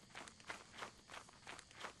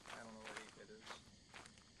 I don't know where it is.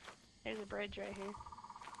 There's a bridge right here.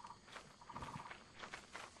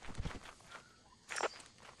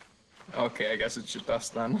 Okay, I guess it's just us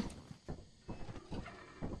then.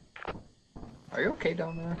 Are you okay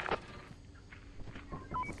down there?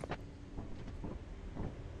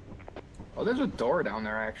 Oh, there's a door down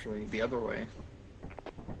there actually, the other way.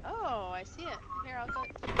 Oh, I see it. Here, I'll go.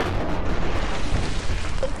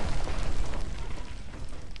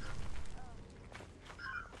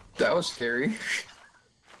 That was scary.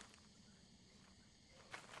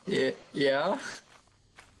 Yeah.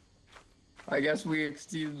 I guess we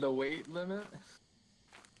exceeded the weight limit.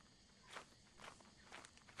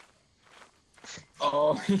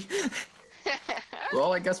 Oh.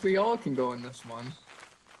 Well, I guess we all can go in this one.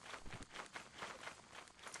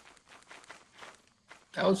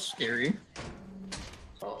 That was scary.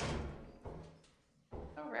 Oh.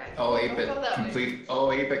 Alright. Oh, I'll 8-bit go that way. complete. Oh,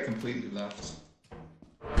 8-bit completely left.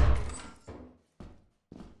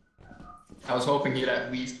 I was hoping you'd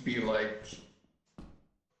at least be like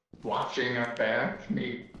watching our back,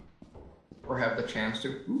 maybe, or have the chance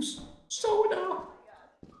to. Ooh, soda.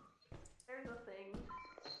 There's a thing.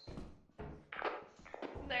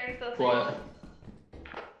 There's a thing. What?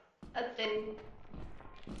 A thing.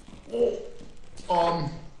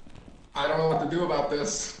 Oh, I don't know what to do about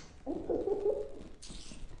this.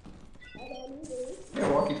 Yeah,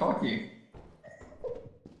 walkie-talkie.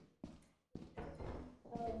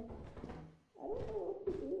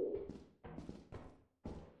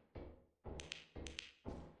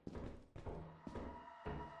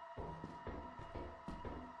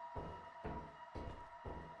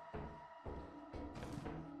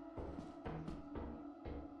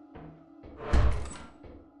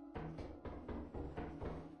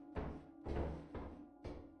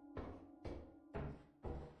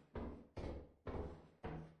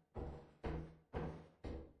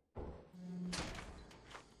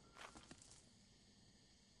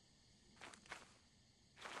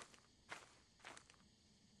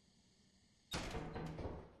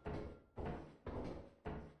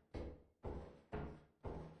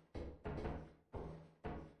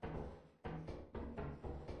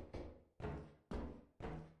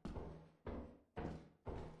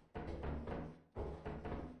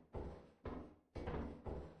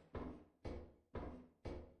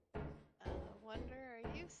 Wonder,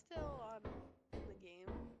 are you still on in the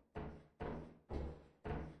game?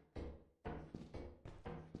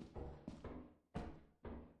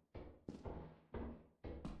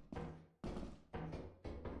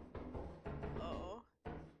 Oh.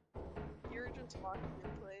 You're just walking in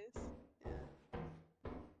place. Yeah.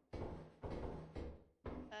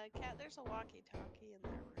 Cat, there's a walkie-talkie in that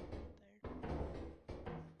room right there.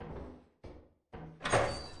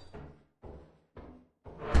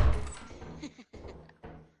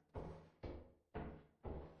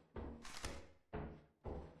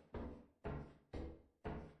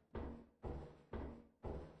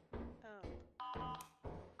 Oh.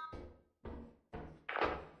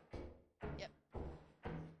 Yep.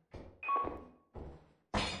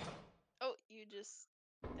 Oh, you just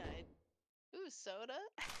died. Ooh, soda?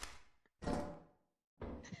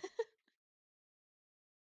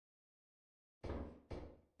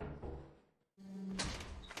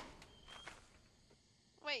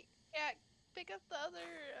 Wait, yeah, pick up the other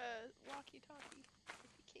walkie-talkie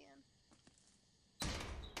if you can.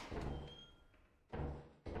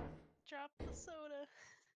 Drop the soda.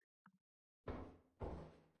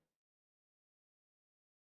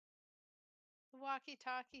 The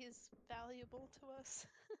walkie-talkie is valuable to us.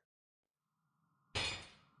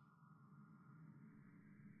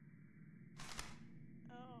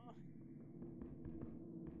 Oh.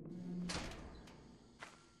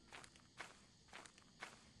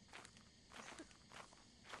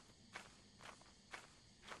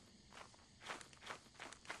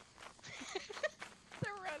 The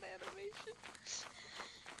run animation.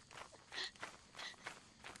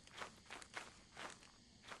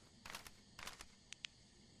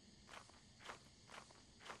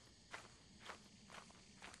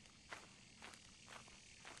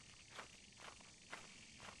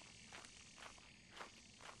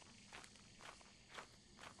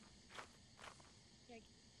 Yeah,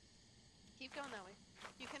 keep going that way.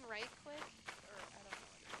 You can right click, or I don't know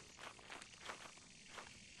what it is.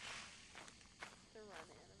 The run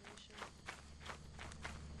animation.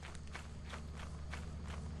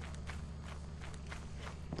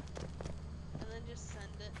 And then just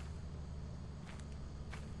send it.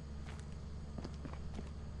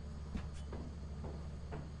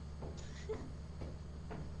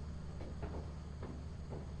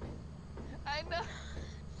 I know.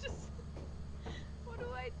 Just what do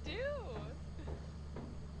I do?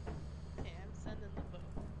 Okay, I'm sending the boat.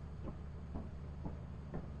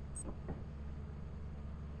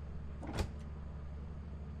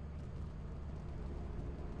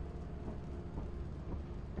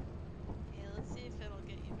 Okay, let's see if it'll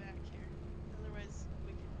get you back here. Otherwise,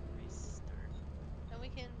 we can restart.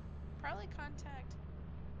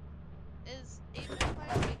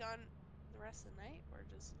 rest of the night, or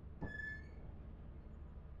just?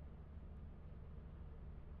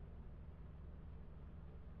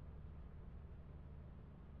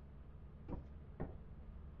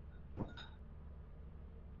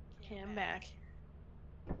 Okay, I'm back.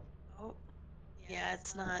 Oh, yeah,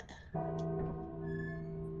 it's not. Okay,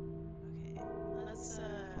 let's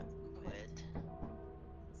quit.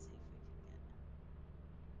 Let's see if we can get.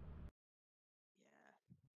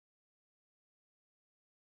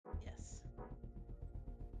 Yeah. Yes. All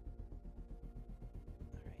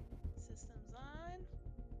right. Systems on.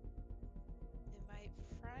 Invite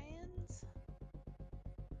friends.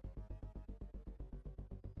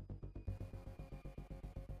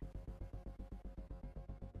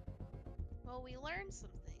 Well, we learned some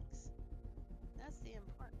things. That's the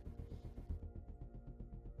important.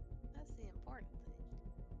 That's the important thing.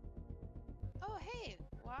 Oh, hey,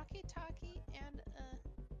 walkie-talkie and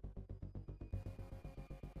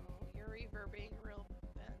oh, you're reverbing real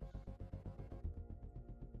bad.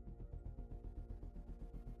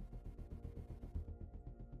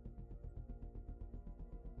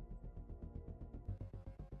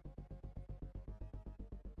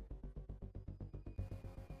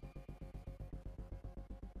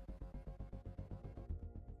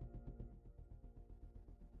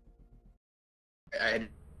 I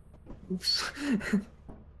oops.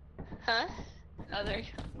 Huh? Oh, there you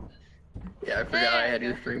go. Yeah, I forgot There I had you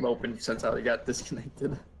your go. stream open since I got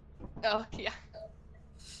disconnected. Oh, yeah.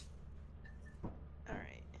 All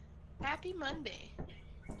right. Happy Monday.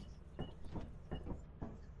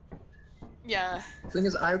 Yeah. Thing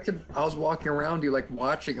is, I was walking around you, like,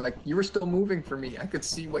 watching, like, you were still moving for me. I could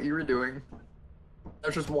see what you were doing. I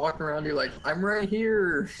was just walking around you like, I'm right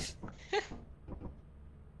here.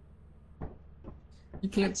 You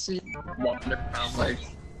can't see me walking around like.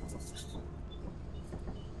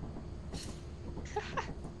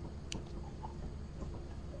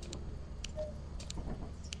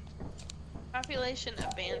 Population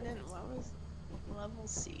abandoned. What was level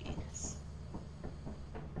C?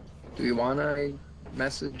 Do you wanna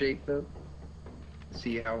message Jacob?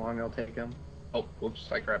 See how long it'll take him? Oh,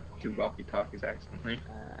 whoops! I grabbed 2 walkie-talkies accidentally.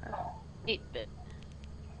 8-bit.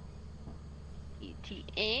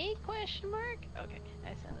 ETA question mark? Okay,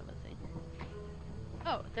 I sent him a thing.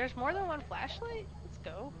 Oh, there's more than one flashlight? Let's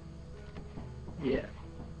go. Yeah.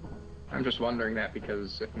 I'm just wondering that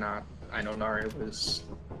because if not, I know Nari was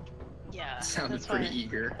Yeah, sounded that's pretty why.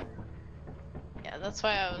 eager. Yeah, that's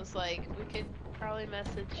why I was like, we could probably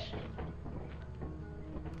message.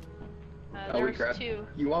 Oh, we There's grabbed. 2.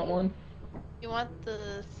 You want one? You want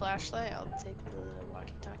the flashlight? I'll take the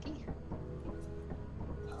walkie-talkie.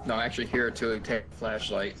 No, actually, here to take a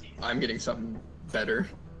flashlight. I'm getting something better.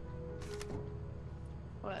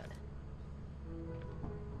 What?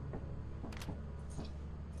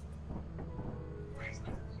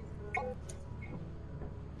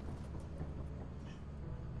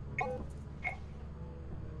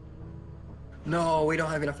 No, we don't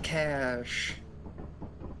have enough cash.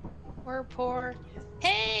 We're poor.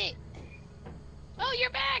 Hey! Oh, you're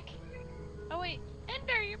back! Oh wait,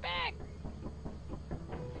 Ender, you're back!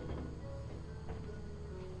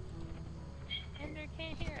 Ender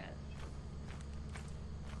can't hear us.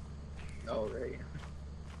 Oh, right.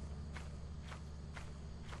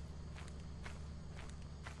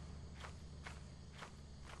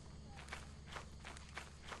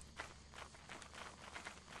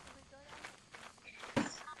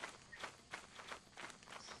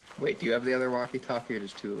 Wait, do you have the other walkie-talkie or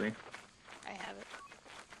just Tuli? I have it.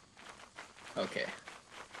 Okay.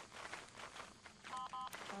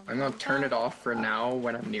 I'm gonna turn it off for now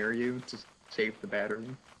when I'm near you to save the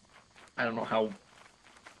battery. I don't know how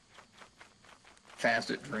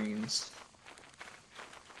fast it drains.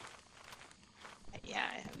 Yeah,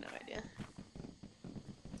 I have no idea.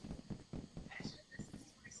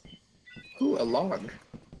 Ooh, a log.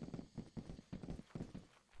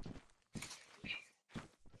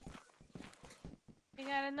 We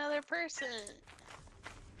got another person.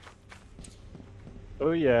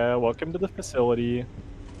 Oh yeah, welcome to the facility.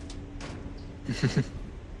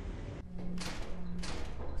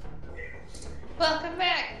 Welcome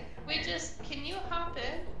back. Can you hop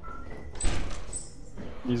in?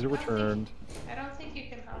 He's returned. I don't think you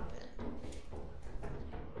can hop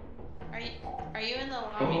in. Are you in the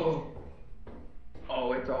lobby? Oh.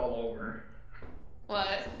 Oh, it's all over.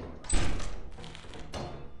 What?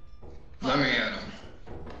 Let me at him.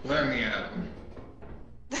 Let me at him.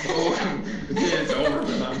 Oh, it's over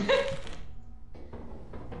for them.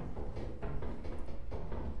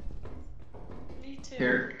 Me too.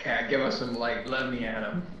 Here, cat, give us some light. Let me at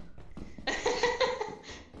him.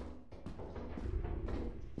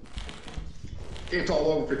 It's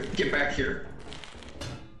all over. Get back here.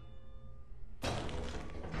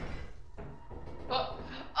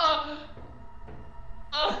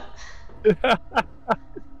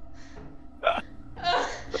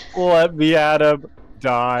 Let me at him.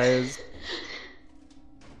 Dies.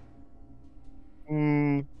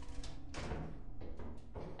 Hmm.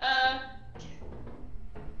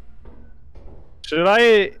 Should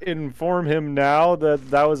I inform him now that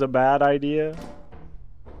that was a bad idea?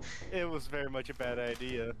 It was very much a bad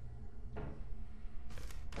idea.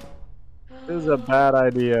 It was a bad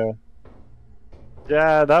idea.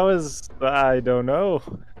 Yeah, that was... I don't know.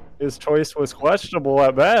 His choice was questionable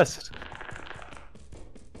at best.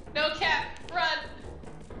 No, cat, run!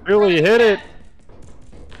 Really Run, hit it! cat.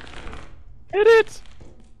 Hit it!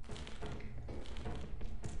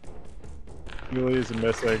 Tuli is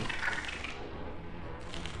missing.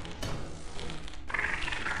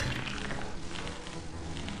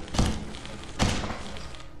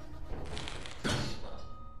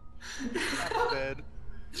 Dead.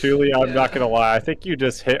 Tuli, I'm not gonna lie, I think you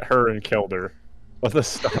just hit her and killed her with a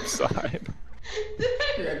stop sign.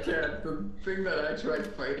 Yeah, cat. The thing that I tried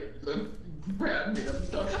fighting, the rat made him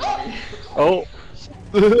stuck to me. Oh!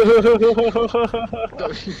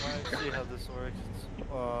 Let's see how this works.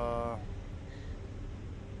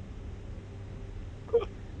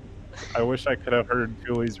 I wish I could have heard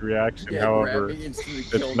Tuli's reaction, Yeah, however, grabbed me instantly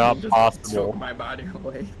it's killed me not and just possible. took my body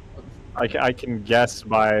away. I can guess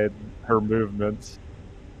by her movements.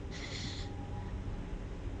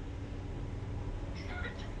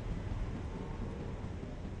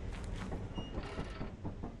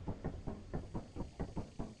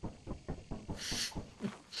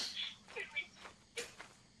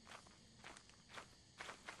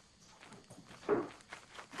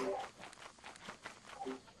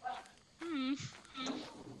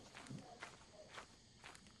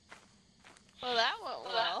 Well, that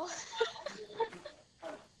went well.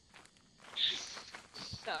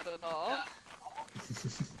 Not at all.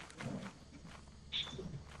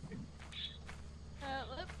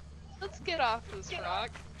 Let's get off this rock.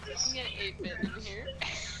 I'm getting 8-bit in here.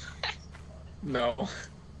 No.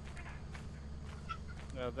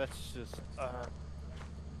 No, that's just,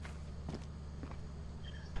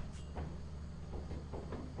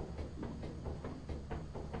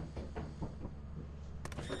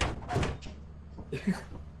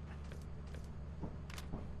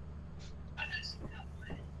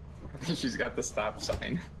 She's got the stop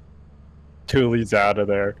sign. Tuli's out of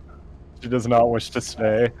there. She does not wish to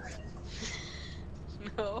stay.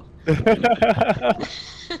 No.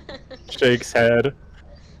 Shakes head.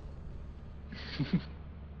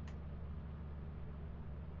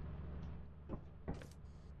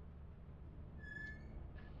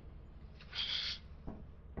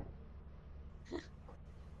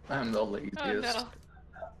 I'm the laziest. Oh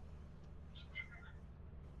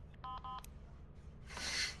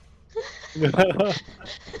no.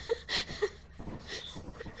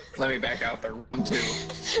 Let me back out there, one,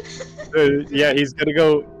 two. Yeah, he's gonna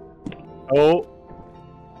go. Oh,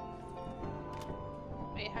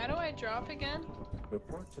 Wait, how do I drop again?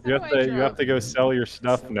 Report to you the have to go sell your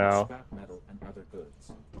stuff Sell now. scrap metal and other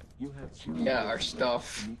goods. You have 2 Yeah, our days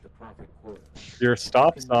stuff. to meet the profit quota. Your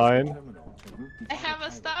stop You can use the sign. terminal to route the I have a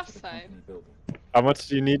autopilot stop to the sign. company building. How much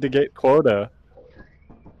do you need to get quota?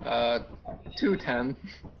 210.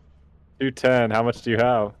 210. How much do you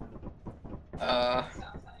have?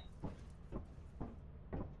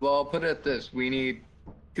 Well, I'll put it at this. We need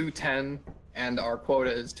 210, and our quota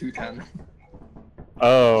is 210.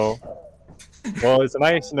 Oh. Well, it's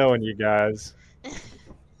nice knowing you guys.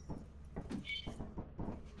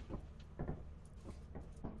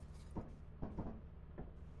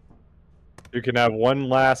 You can have one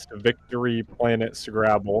last victory planet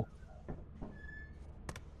Scrabble.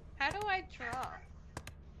 How do I drop?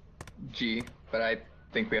 G, but I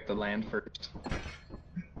think we have to land first.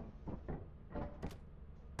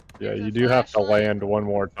 Yeah, Is you the do have to flashlight- land one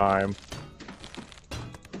more time.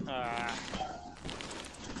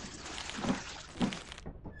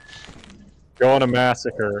 Go on a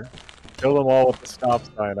massacre. Kill them all with the stop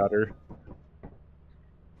sign, Utter.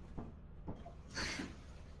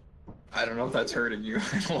 I don't know if that's hurting you.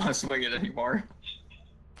 I don't want to swing it anymore.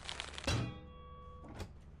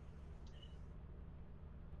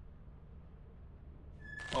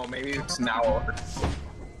 Oh, maybe it's now over.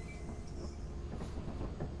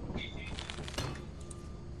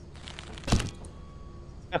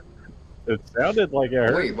 It sounded like it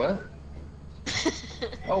hurt. Wait, what?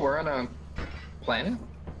 Oh, we're on a planet?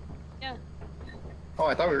 Yeah. Oh,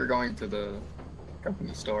 I thought we were going to the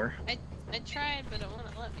company store. I tried, but it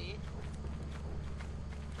wouldn't let me.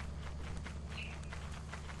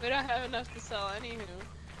 We don't have enough to sell anywho.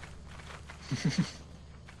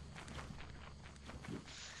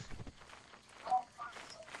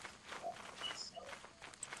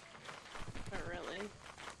 But really,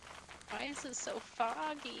 why is it so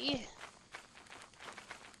foggy?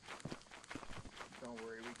 Don't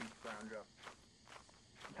worry, we can scrounge up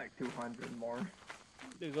like 200 more.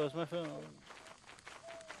 There goes my phone.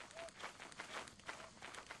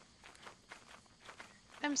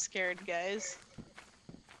 I'm scared, guys.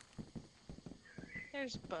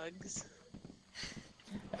 There's bugs.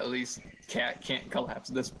 At least Cat can't collapse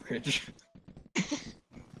this bridge.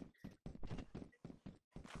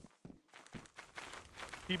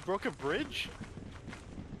 He broke a bridge?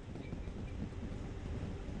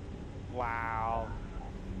 Wow.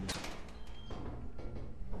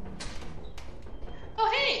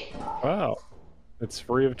 Oh, hey! Wow. It's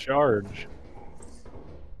free of charge.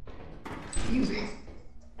 Easy.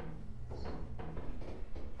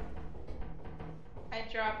 I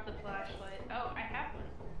dropped the flashlight. Oh, I have one.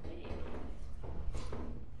 Hey.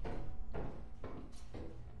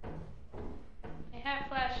 I have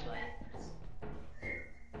flashlight.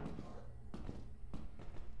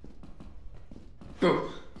 Go.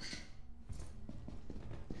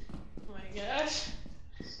 Oh my gosh.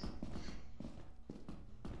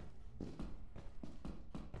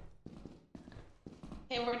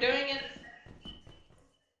 Hey, we're doing it.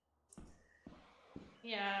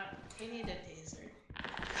 Yeah, we need a taser.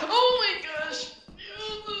 Oh my gosh!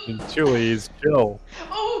 And Tuli's chill.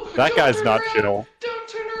 Oh, That don't guy's turn not around. chill. Don't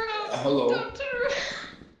turn around! Hello. Don't turn around!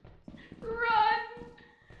 Run!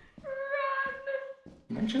 Run!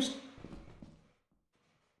 Can I just...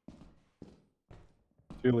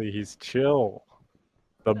 Tuli, he's chill.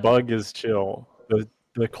 The bug is chill.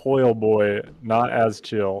 The coil boy, not as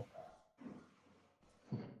chill.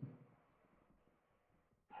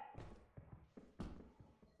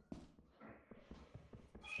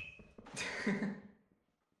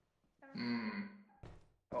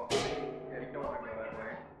 Oh, yeah, you don't want to go that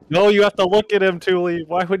way. No, you have to look at him, Tuli.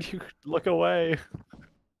 Why would you look away?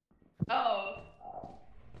 Oh.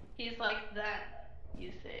 He's like that,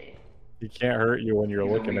 you say. He can't hurt you when you're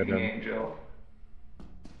He's a looking at weeping him. angel.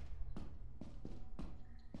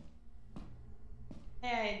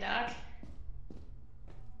 Hey, Doc.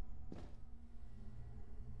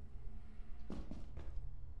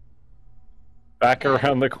 Back Yeah.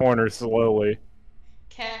 around the corner slowly.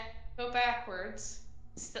 Can't go backwards.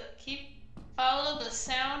 Follow the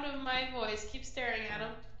sound of my voice. Keep staring at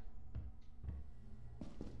him.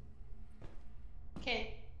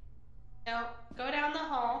 Okay. Now, go down the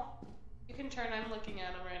hall. You can turn. I'm looking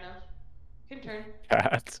at him right now. You can turn.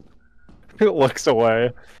 Cat. It looks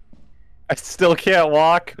away. I still can't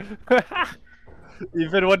walk.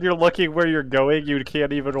 Even when you're looking where you're going, you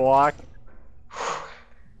can't even walk.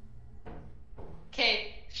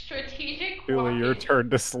 Okay, strategic Tuli, walking. your turn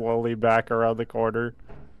to slowly back around the corner.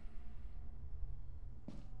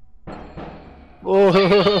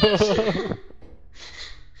 Oh.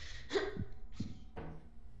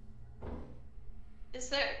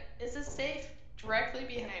 Is it safe directly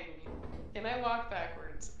behind me? Can I walk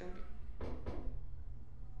backwards?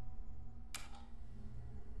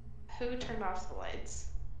 Who turned off the lights?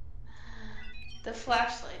 The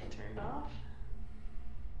flashlight turned off.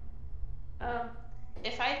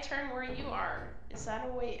 If I turn where you are, is that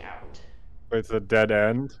a way out? It's a dead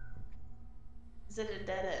end. Is it a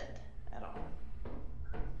dead end at all?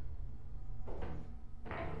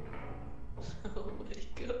 Oh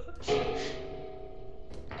my gosh.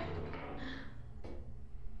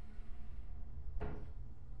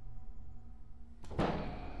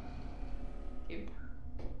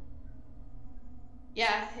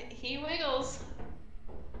 Yeah, he wiggles.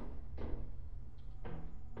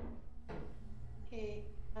 Okay,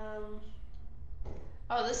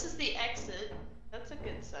 oh, this is the exit. That's a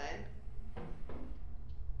good sign.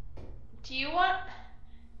 Do you want...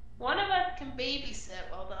 One of us can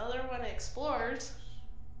babysit while the other one explores.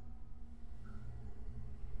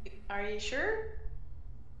 Are you sure?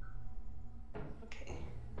 Okay.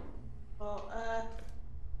 Well,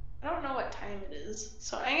 I don't know what time it is,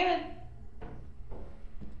 so I'm gonna...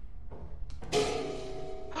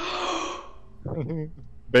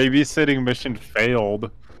 Babysitting mission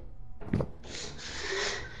failed.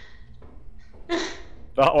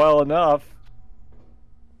 Not well enough.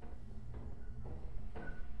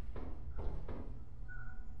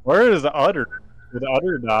 Where is Utter? Did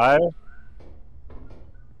Utter die?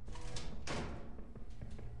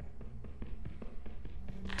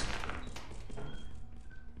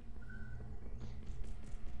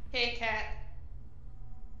 Hey, cat.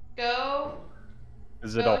 Go.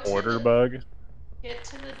 Is it Go a to hoarder the- bug? Get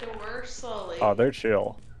to the door slowly. Oh, they're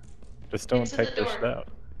chill. Just Get don't to take the their door.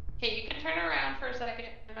 step. Okay, you can turn around for a second.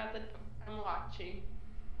 I'm watching.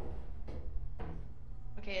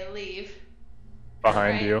 Okay, leave.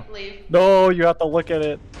 Behind Right, you. leave. No, you have to look at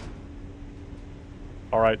it.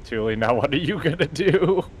 Alright, Tuli, now what are you gonna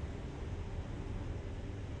do?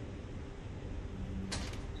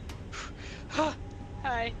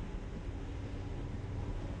 Hi.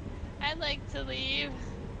 I'd like to leave.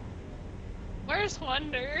 Where's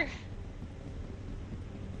Wonder?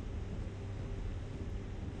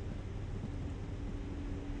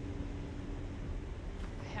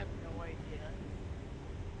 I have no idea.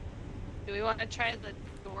 Do we want to try the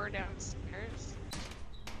door downstairs?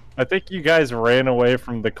 I think you guys ran away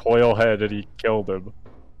from the coil head and he killed him.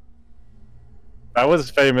 That was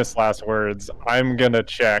famous last words. I'm gonna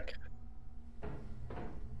check.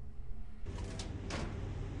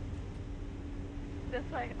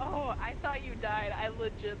 It's like, oh, I thought you died. I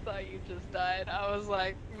legit thought you just died. I was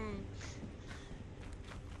like,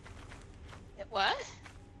 What?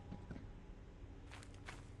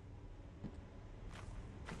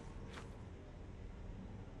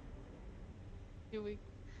 Do we?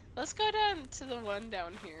 Let's go down to the one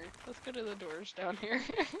down here. Let's go to the doors down here.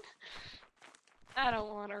 I don't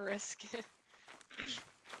want to risk it.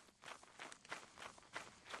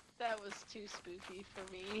 That was too spooky for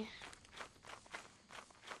me.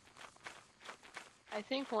 I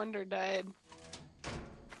think Wonder died.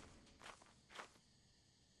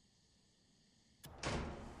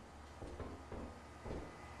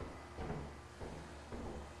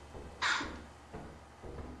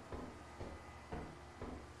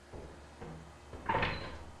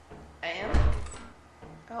 I am?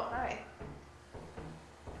 Oh, hi.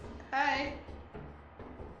 Hi.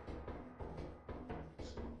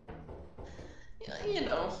 You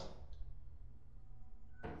know.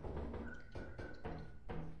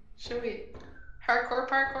 Should we hardcore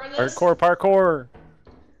parkour this? Hardcore parkour!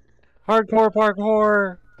 Hardcore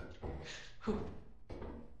parkour!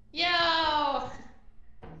 Yo!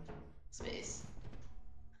 Space.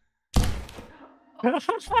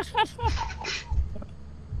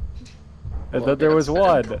 And then there was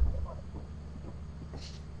one.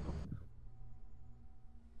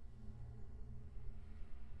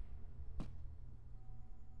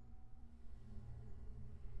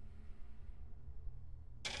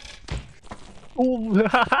 Ooh. I'm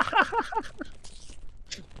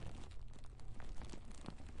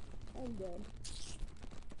dead.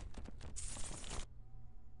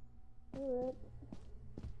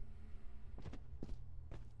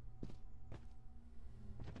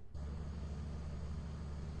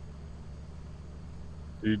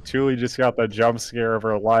 Dude, Tuli just got the jump scare of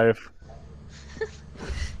her life.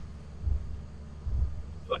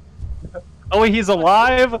 Oh, he's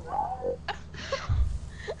alive?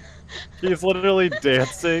 He's literally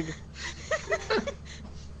dancing.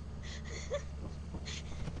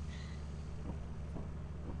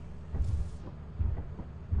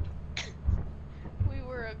 We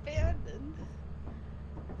were abandoned.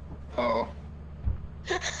 Oh.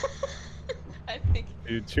 I think.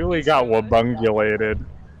 Dude, Tuli got wabungulated.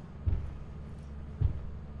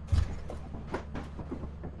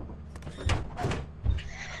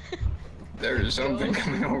 There's something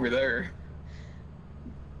coming over there.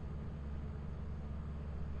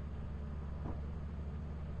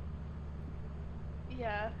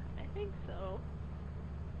 Yeah, I think so.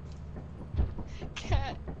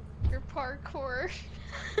 Cat, your parkour.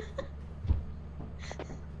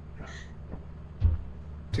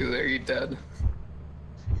 Tuli, are you dead?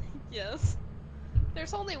 Yes.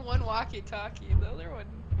 There's only one walkie-talkie. The other one.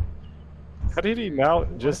 How did he now,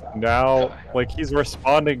 just now, like he's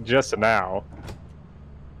responding just now?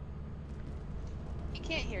 You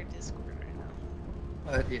can't hear Discord right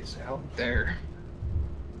now. What is out there?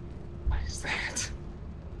 What is that?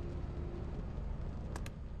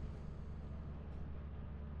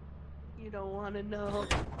 You don't want to know.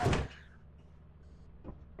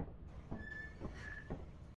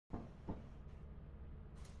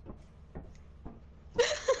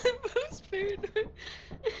 Most paranoid.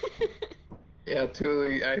 Yeah,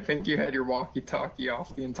 Tuli, I think you had your walkie-talkie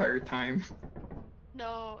off the entire time.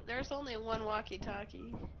 No, there's only one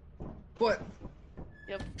walkie-talkie. What?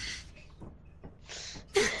 Yep.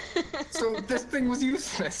 So this thing was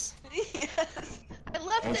useless. Yes. I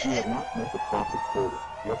left As you it. have not met the profit quota,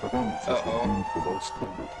 your performance has been deemed below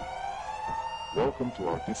standard. Welcome to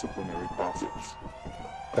our disciplinary process.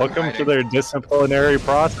 Welcome to their disciplinary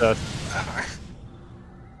process.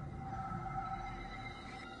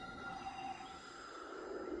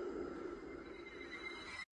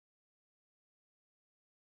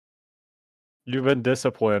 You've been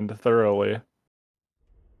disciplined thoroughly.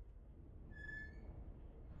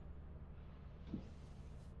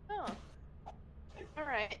 Oh.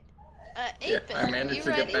 Alright. Yeah, I Apin, managed you to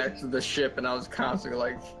ready? get back to the ship, and I was constantly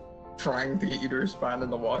like trying to get you to respond in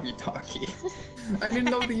the walkie-talkie. I didn't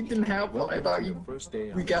know that you didn't have one. I Welcome thought to you your first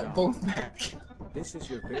day on we the got job. both back. This is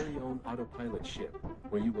your very own autopilot ship,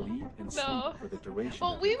 where you will eat and sleep No. for the duration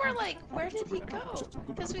Well, of we your were contract. like, where did he go?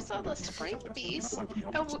 Because we saw the Sprite Beast,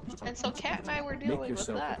 and so Kat and I were Make dealing with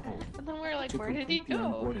yourself that. at home. And then we were like, To where did he complete the go?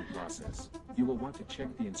 onboarding process, you will want to check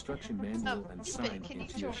the instruction manual and sign Apin, can you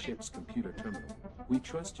into your join? ship's computer terminal. We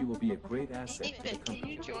trust you will be a great asset to the Apin, can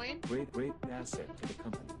company. you join? Great asset to the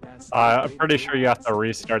company. I'm pretty sure you have to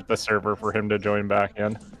restart the server for him to join back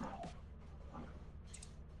in.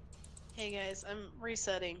 Hey guys, I'm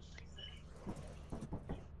resetting.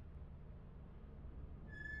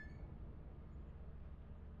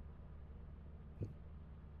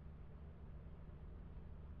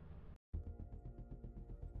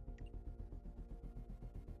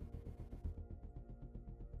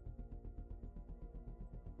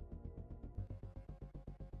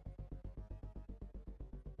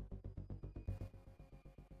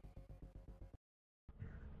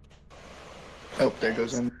 Oh, there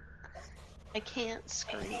goes in. I can't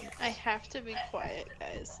scream. I have to be quiet,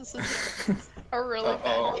 guys. This is a really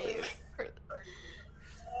Uh-oh. bad game.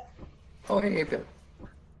 Oh, hey, Bill.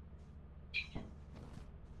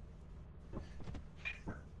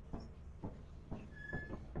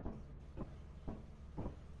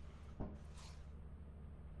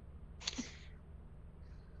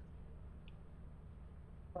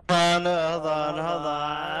 Hold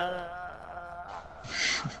on.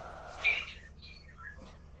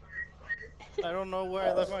 I don't know where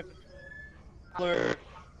I left my controller.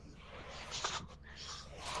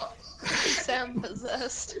 You sound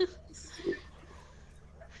possessed.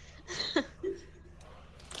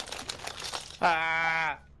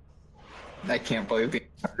 Ah! I can't believe the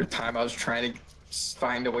entire time I was trying to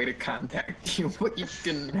find a way to contact you, but you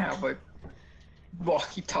didn't have a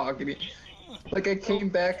walkie-talkie. Like, I came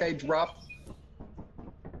back, I dropped...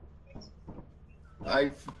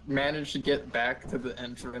 I managed to get back to the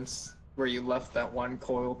entrance where you left that one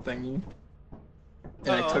coil thingy. And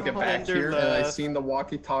I took it back Ender here, and I left. seen the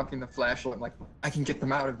walkie-talkie and the flashlight. I'm like, I can get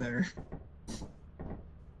them out of there.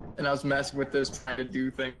 And I was messing with this, trying to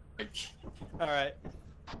do things like... Alright.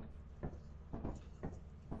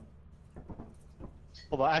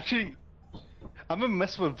 Hold on, actually, I'm gonna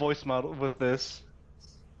mess with voice model with this.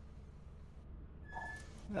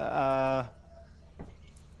 I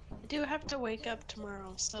do have to wake up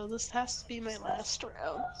tomorrow, so this has to be my last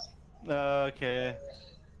round. Okay.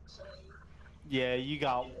 Yeah, you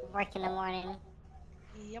got. Work in the morning.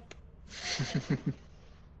 Yep.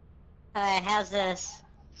 Alright, how's this?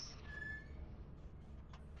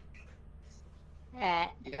 Alright.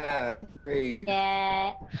 Yeah, great.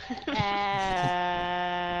 Yeah.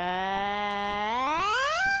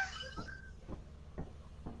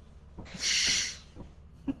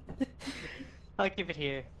 I'll keep it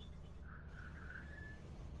here.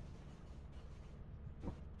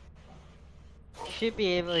 Should be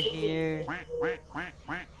able to hear.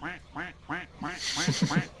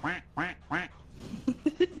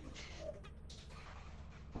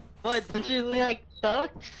 What, don't you like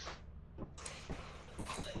ducks?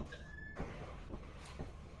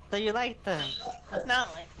 So you like them?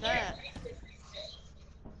 Not like that.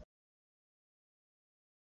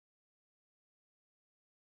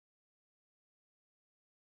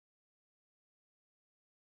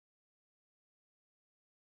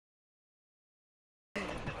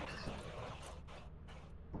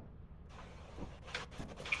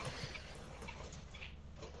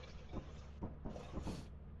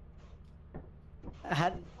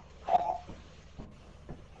 Had...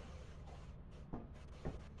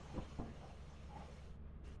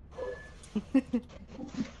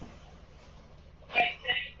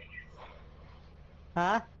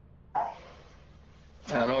 Huh? I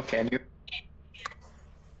don't know, can you?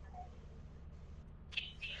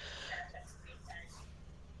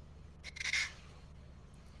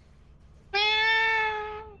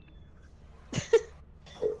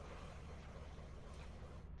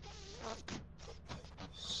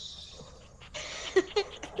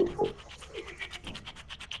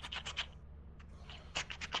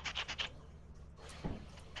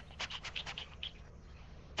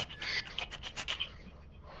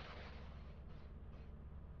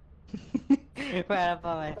 Right up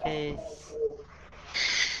on my face.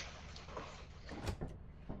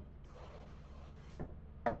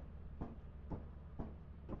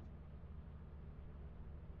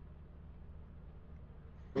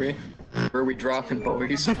 We? Where are we dropping,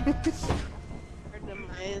 boys? Our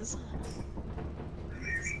demise.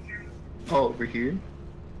 Oh, over here?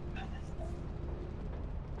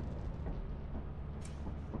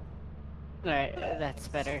 Alright, that's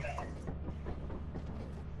better.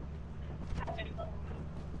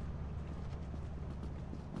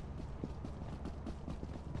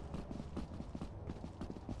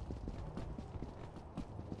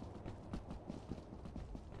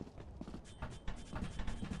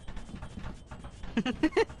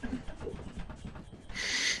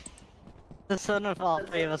 The son of all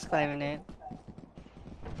three of us climbing it.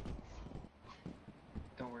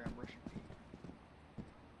 Don't worry, I'm rushing.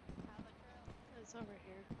 It's over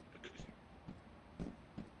here.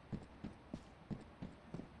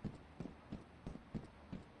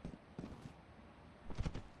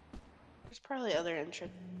 There's probably other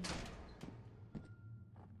entrance.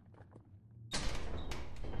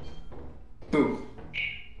 Boo.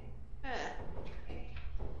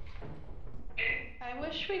 I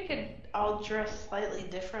wish we could all dress slightly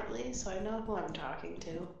differently so I know who I'm talking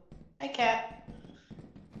to. Hi, Cat.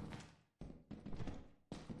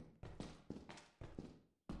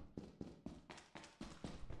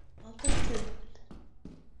 Welcome to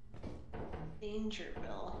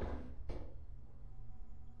Dangerville.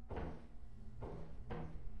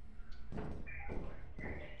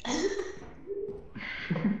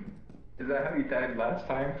 Is that how you died last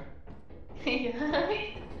time? Yeah.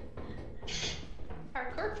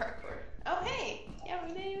 Parkour. Oh, hey! Yeah,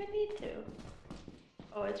 we didn't even need to.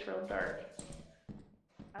 Oh, it's real dark.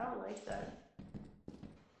 I don't like that.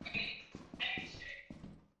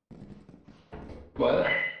 What?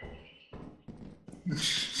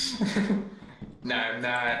 No, I'm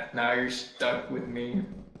not. Now you're stuck with me.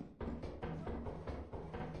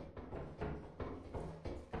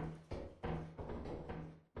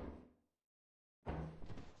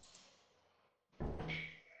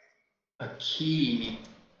 A key.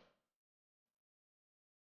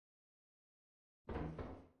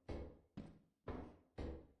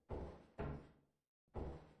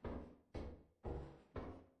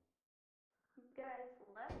 You guys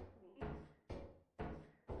left me.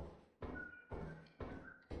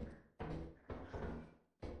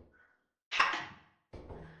 Ha!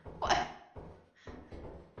 What?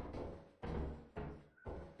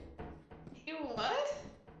 You what?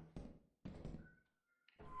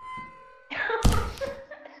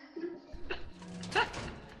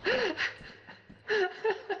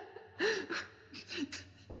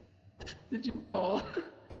 Did you fall?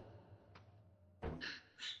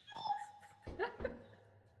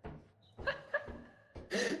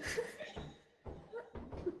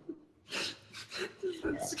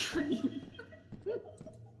 That scream.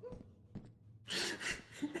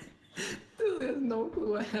 Dude has no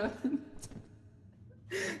clue what happened.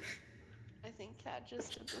 I think Cat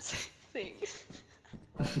just did the same thing.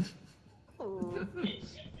 Ooh,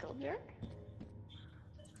 skull jerk.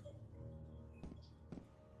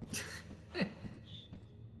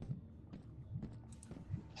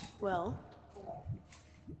 Well,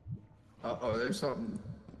 Uh-oh, there's something.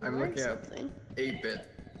 I'm learned looking at something. 8-bit.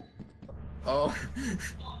 Oh.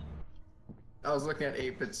 I was looking at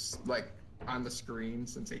 8-bit's, like, on the screen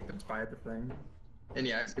since 8-bit's by the thing. And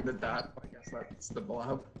yeah, I see the dot. I guess that's the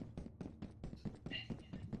blob.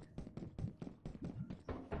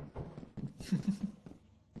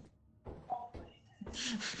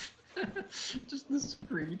 Just the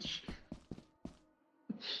screech.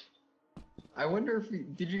 I wonder if you,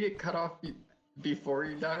 did you get cut off before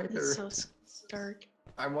you died, or? It's so dark.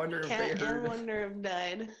 I wonder if Cat they and heard. Wonder have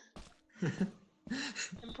died.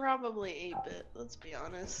 And probably 8-bit, let's be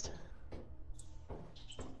honest.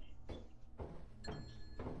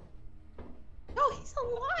 Oh, he's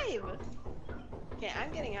alive! Okay,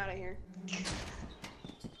 I'm getting out of here.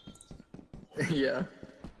 Yeah.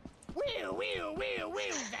 Will,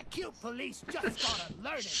 that cute police just got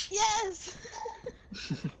alerted. Yes!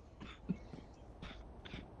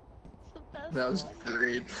 The best That was one.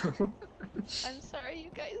 great. I'm sorry you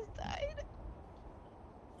guys died.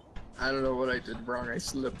 I don't know what I did wrong. I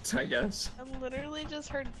slipped, I guess. I literally just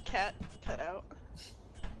heard Cat cut out.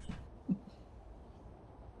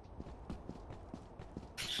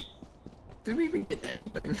 Did we even get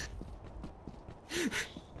anything?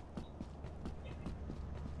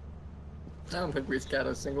 I don't think we've got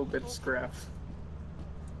a single bit of scrap.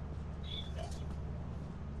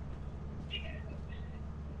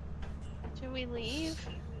 Should we leave?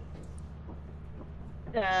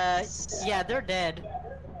 Yeah, they're dead.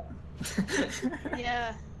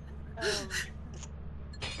 Yeah.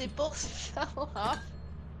 They both fell off.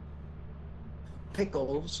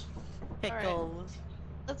 Pickles. Pickles.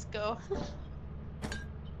 Let's go.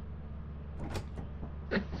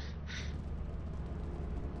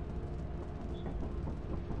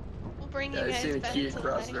 We'll bring Yeah, you I guys seen a back key to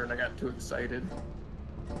across life. there and I got too excited.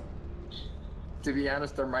 To be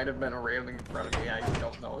honest, there might have been a railing in front of me. I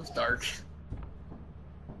don't know. It's dark.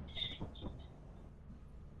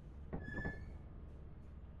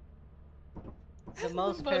 The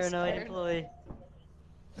most paranoid employee.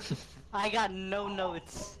 I got no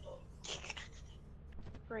notes.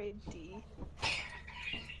 Grade D.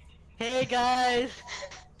 Hey guys!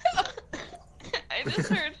 I just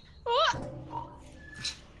heard. What?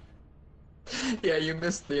 Yeah, you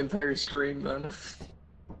missed the entire stream then.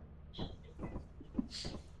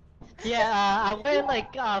 Yeah, I went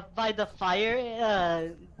like by the fire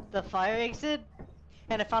exit,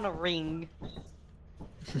 and I found a ring.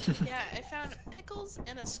 Yeah, I found pickles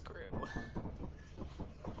and a screw.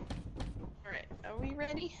 Alright, are we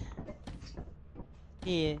ready?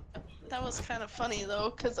 Yeah. That was kind of funny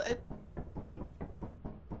though, because I.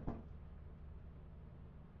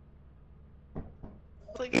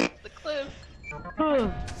 Like the cliff.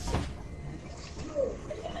 And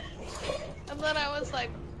then I was like,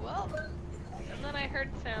 well. And then I heard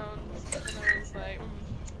sounds, and I was like,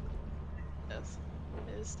 yes,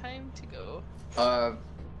 it is time to go.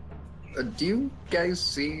 Do you guys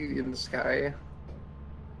see in the sky?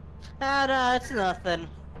 Ah, no, it's nothing.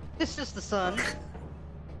 It's just the sun.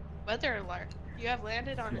 Weather alert. You have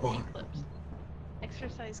landed on an eclipse.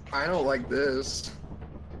 Exercise I caution. don't like this.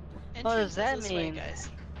 What does Entrance is that this way, mean? guys.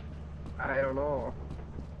 I don't know.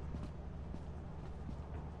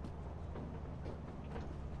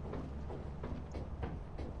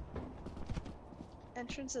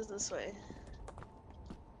 Entrance is this way.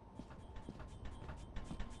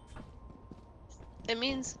 It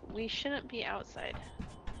means we shouldn't be outside.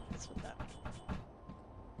 That's what that means.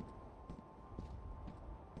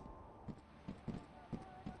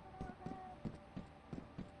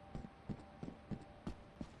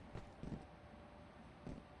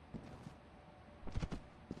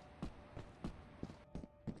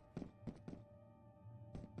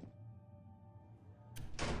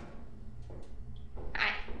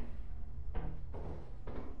 Hi.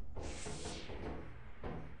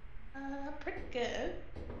 Pretty good.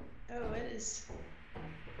 Oh, it is.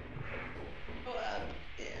 Go up.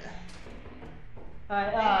 Yeah.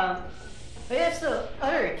 Alright, but yeah, so,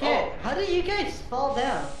 other kid, how did you guys fall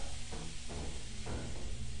down?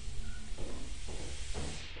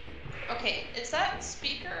 Okay, is that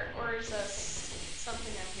speaker or is this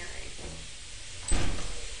something I'm hearing?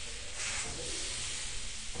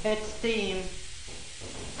 It's steam.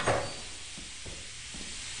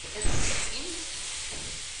 It's steam?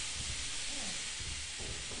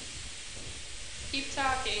 Keep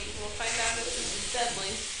talking. We'll find out if this is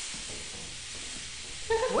deadly.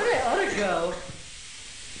 Where did Otter go?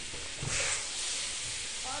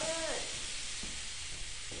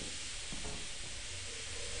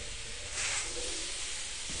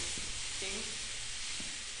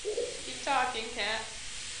 Keep talking, cat.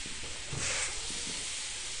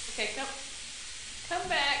 Okay, come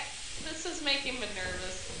back. This is making me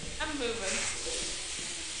nervous. I'm moving.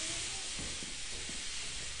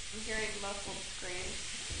 I'm hearing muffled screams.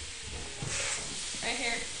 Right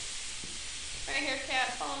here. Right here,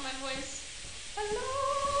 cat. Follow my voice. Hello!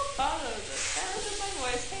 Follow the sound of my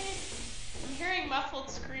voice. Hey! I'm hearing muffled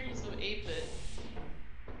screams of 8-bit.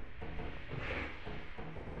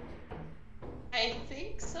 I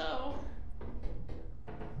think so.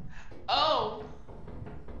 Oh!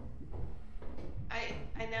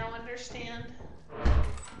 I now understand.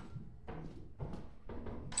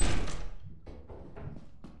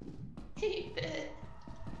 Keep it.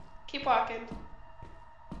 Keep walking.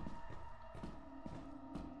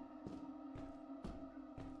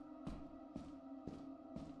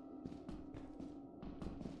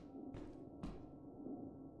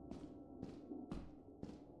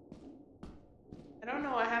 I don't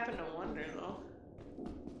know what happened to Wonder though.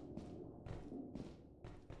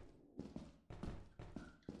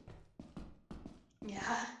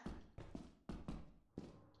 Yeah.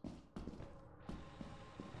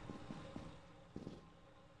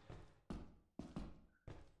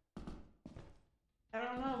 I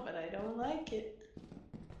don't know, but I don't like it.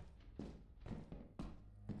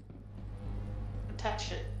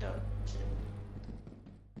 Touch it, don't touch it.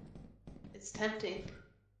 It's tempting.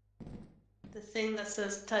 The thing that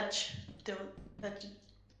says touch, don't touch it.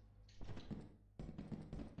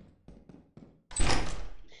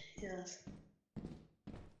 Yes.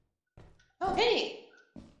 Oh, hey!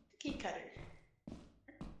 Cookie cutter.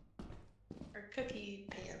 Or cookie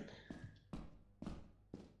pan.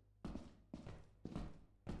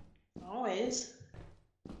 noise.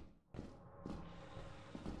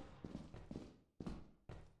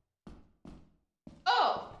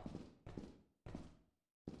 Oh!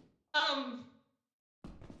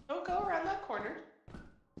 Don't go around that corner.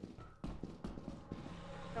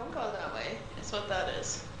 Don't go that way, is what that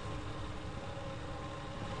is.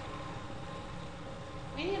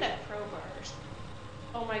 We need a crowbar.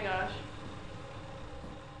 Oh my gosh.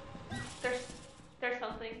 There's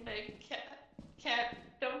something big. Cat,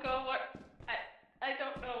 don't go where I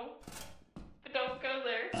don't know. But don't go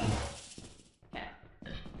there. Cat.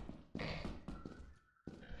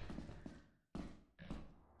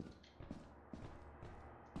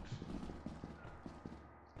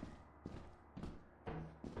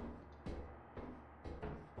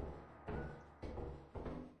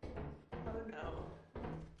 Oh no.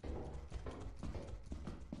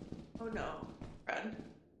 Oh no. Run.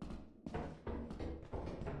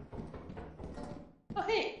 Oh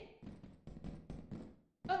hey!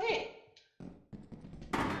 Oh hey!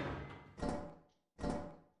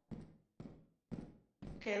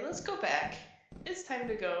 Okay, let's go back. It's time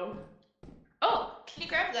to go. Oh! Can you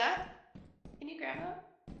grab that? Can you grab that?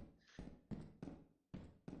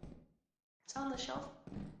 It's on the shelf.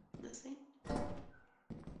 This thing.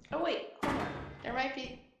 Oh wait, hold on. There might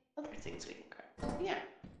be other things we can grab. Yeah.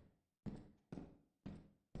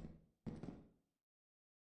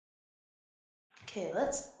 Okay,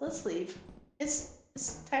 let's leave. It's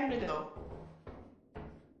time to go.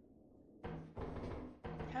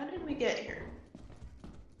 How did we get here?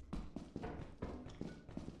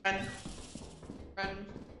 Run. Run.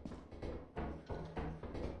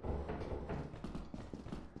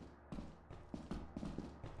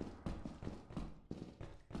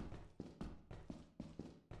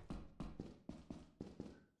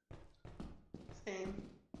 Same.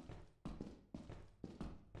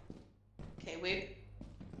 Okay, wait.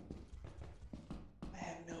 I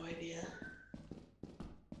have no idea.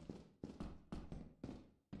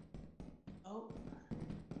 Oh.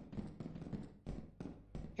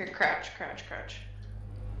 Here, crouch, crouch, crouch.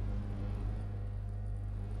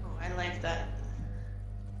 Oh, I like that.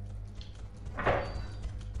 Oh!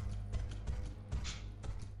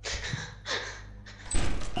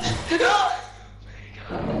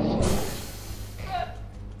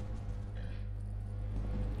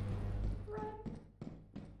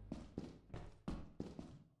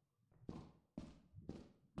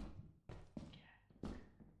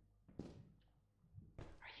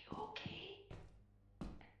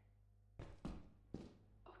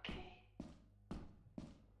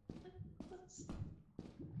 Let's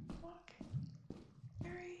walk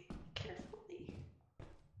very carefully.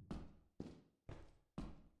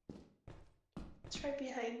 It's right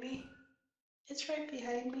behind me. It's right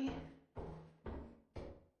behind me.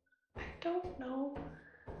 I don't know.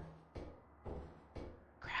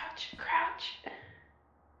 Crouch, crouch.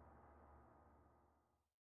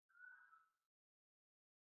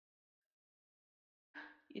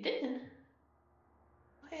 You didn't.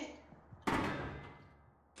 Okay.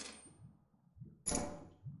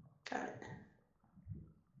 Got it.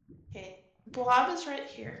 Okay, Blob is right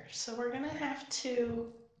here, so we're gonna have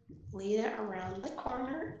to lead it around the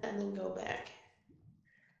corner and then go back.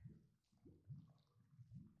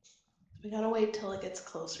 We gotta wait till it gets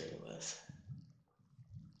closer to us.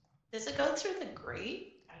 Does it go through the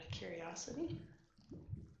grate out of curiosity?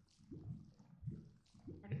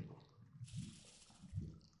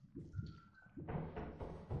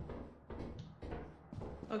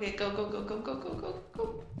 Okay, go, go, go, go, go, go, go,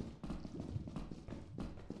 go.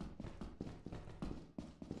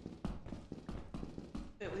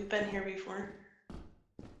 Wait, we've been here before.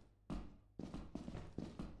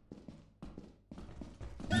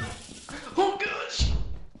 Oh gosh!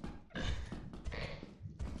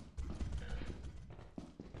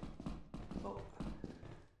 Oh.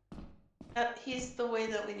 He's the way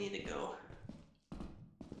that we need to go.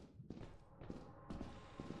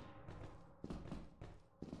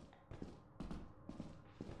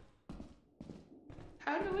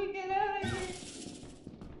 How do we get out of here?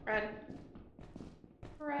 Run.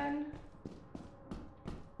 Run.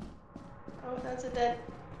 Oh, that's the dead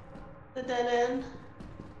end.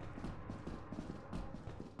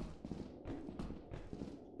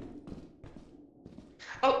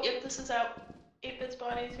 Oh, yep, this is out. 8-Bit's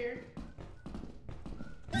body's here.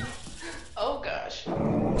 Oh gosh.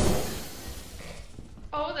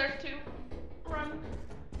 Oh, there's two. Run.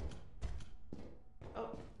 Oh,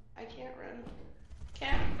 I can't run.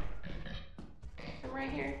 Cat. I'm right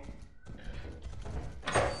here.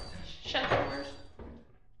 Shut the doors.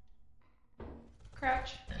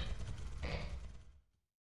 Crouch.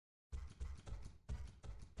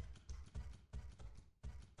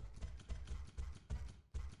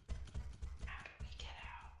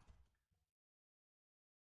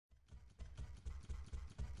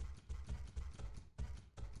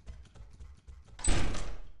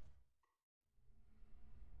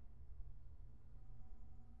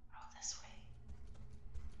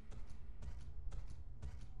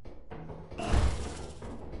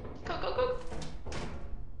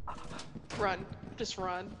 Run. Just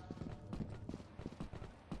run.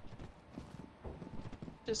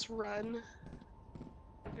 Just run.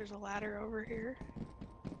 There's a ladder over here.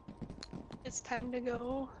 It's time to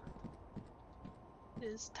go. It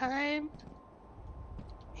is time.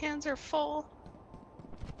 Hands are full.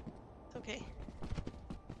 It's okay.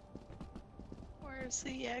 Where's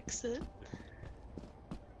the exit?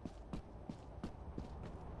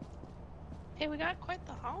 Hey, we got quite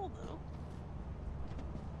the haul though.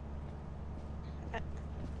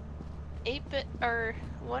 8-bit or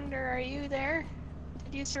Wonder, are you there?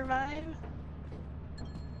 Did you survive?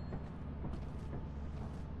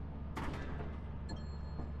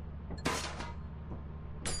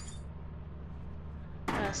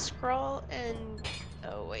 Scroll and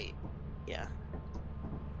oh wait, yeah.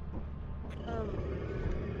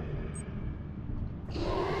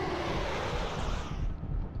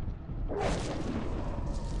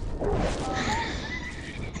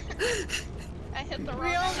 I hit the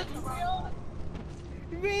wrong.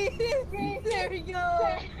 There we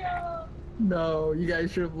go. No, you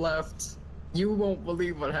guys should have left. You won't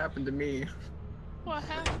believe what happened to me. What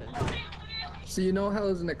happened? So you know how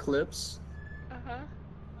there's an eclipse? Uh-huh.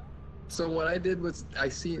 So what I did was I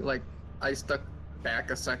stuck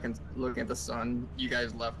back a second looking at the sun. You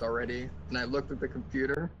guys left already, and I looked at the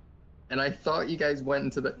computer, and I thought you guys went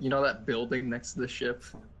into the that building next to the ship.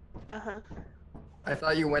 Uh-huh. I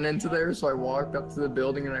thought you went into there, so I walked up to the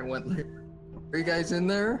building and I went like, "Are you guys in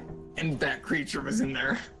there?" And that creature was in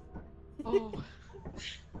there. Oh.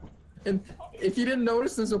 And if you didn't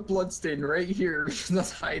notice, there's a blood stain right here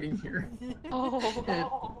that's hiding here. Oh. And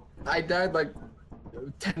I died like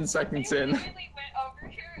 10 seconds in. I literally went over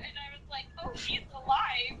here and I was like, oh, she's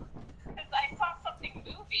alive. Because I saw something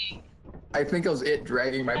moving. I think it was it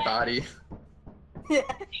dragging my body. Yeah.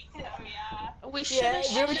 Yeah. We should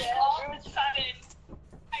have And all of a sudden,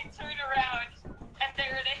 I turn around and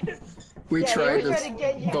there it is. We tried were to trying to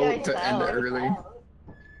get you vote guys to end it out. early.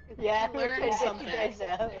 Yeah, We we're learned trying to get something. you guys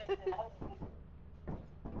out.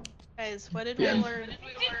 Guys, what did Yeah. we learn?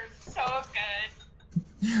 We were so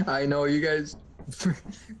good. I know you guys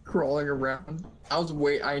crawling around.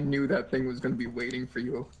 I knew that thing was gonna be waiting for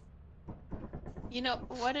you. You know,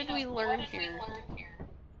 what did we learn here?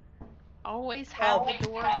 Always have the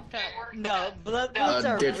door shut. No, blood bloods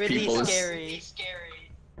are ditch really people is- scary.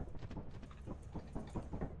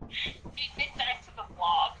 It's back to the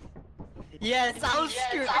vlog. Yeah, sounds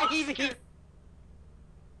screaming.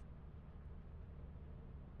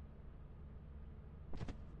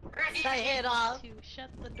 My head off. To shut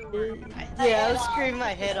the door. Yeah, I'll scream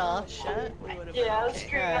my head off. Shut. We would have I'll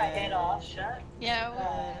scream my head off. Shut.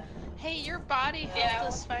 Yeah. Hey, your body helped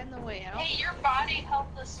us find the way out. Hey, your body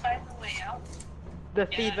helped us find the way out. The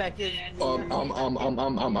feedback is. Look,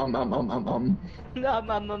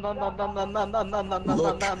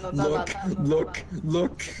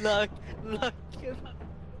 look. Look.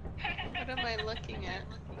 What am I looking at?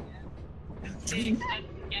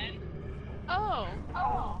 Oh.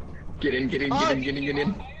 Oh. Get in.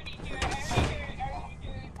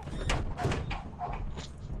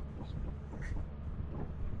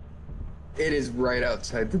 It is right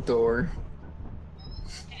outside the door.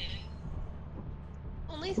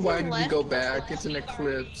 Only thing Why did we left go was back? the It's an key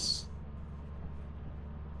eclipse.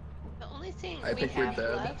 card. The only thing I we think we're have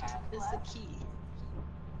dead. left is the key.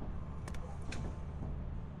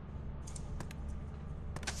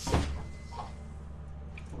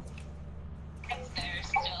 It's there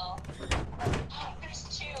still.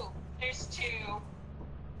 There's two.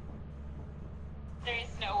 There is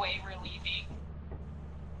no way we're leaving.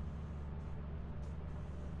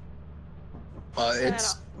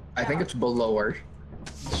 I think it's below our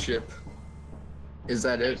ship. Is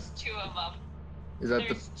that it? There's two of them. Is that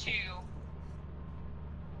There's two.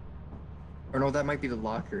 Or no, that might be the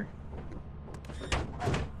locker.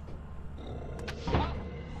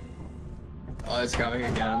 Oh, it's coming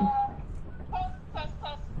again. Close.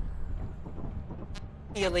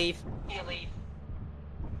 You leave.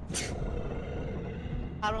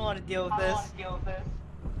 I don't want to deal with this.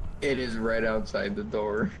 It is right outside the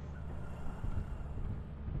door.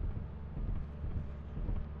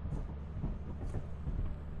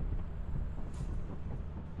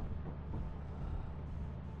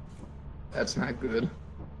 That's not good.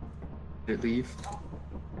 Did it leave?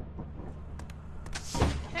 I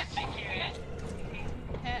hear it.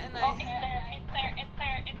 Cat and Oh, I.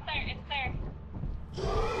 it's there.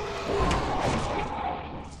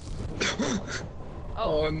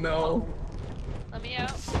 Oh no. Let me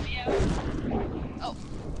out. Oh.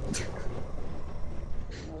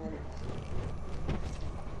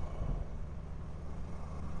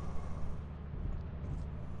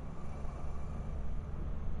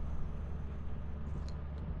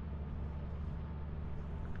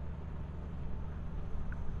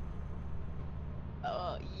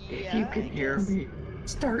 If you I can hear guess. me,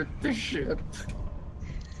 start the ship.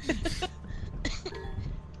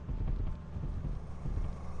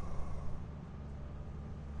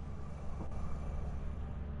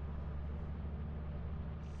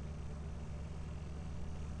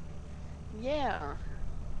 Yeah.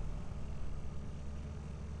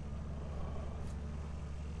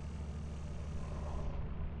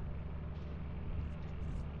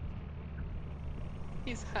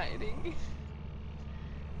 He's hiding.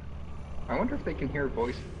 I wonder if they can hear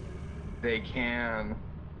voice. They can.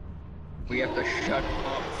 We have to shut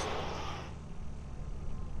up.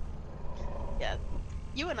 Yeah.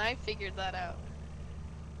 You and I figured that out.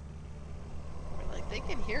 We're like, they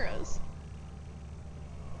can hear us.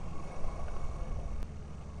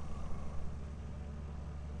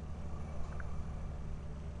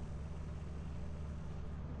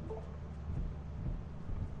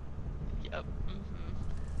 Yep.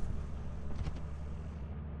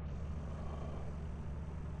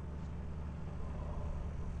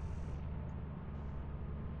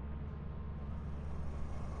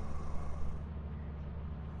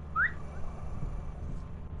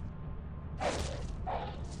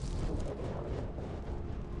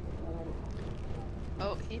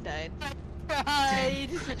 Oh, he died. Right.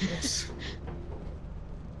 Goodness.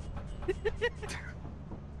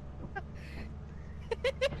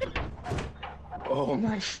 Oh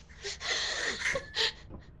my.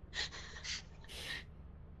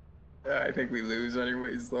 I think we lose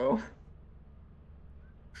anyways, though.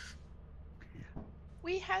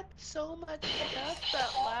 We had so much stuff that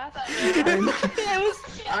last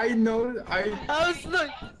I know. I was look.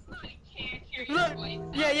 Look.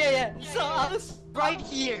 Yeah. So I was right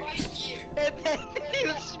here, and then he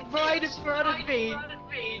was right in front of me.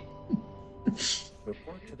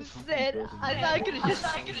 Report to the company Said building I now. thought I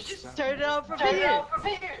could just turn it on from here.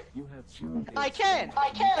 You have 0 days I can.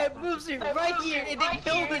 left to It moves me right here, and it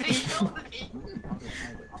killed me. route the autopilot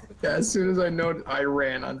to the Yeah, as soon as I noticed, I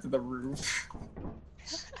ran onto the roof.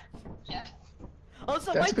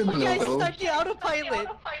 Also, That's why good did to you know, guys though. start the autopilot?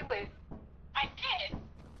 I did.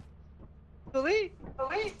 Really?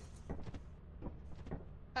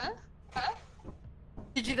 Huh?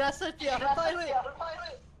 Did you not start the autopilot?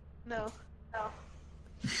 No.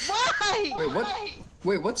 Why? Wait, what?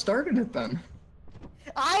 Wait, what started it then?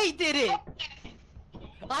 I did it.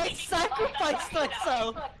 I sacrificed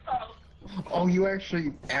myself. Oh, you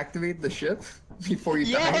actually activated the ship before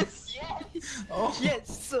you died? Yes. Oh.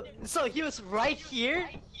 Yes. So he was right here.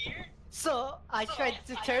 So I tried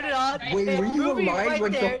to turn it on. Wait, and were you moving alive right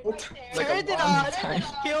like there, the whole time? Like turned a it long on, time?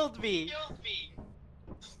 killed me.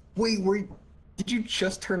 Wait, did you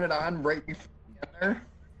just turn it on right before you got there?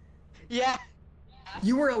 Yeah.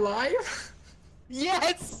 You were alive?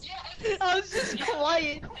 Yes. I was just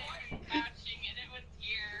quiet. Matching and it was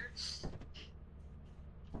here.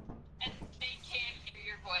 And they can't hear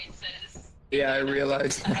your voices. Yeah, I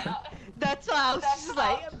realized that. That's why I was just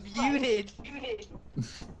like muted.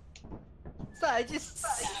 So I just.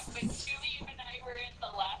 Yeah, when Tuli and I were in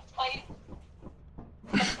the last place,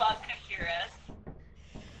 the bug could hear us.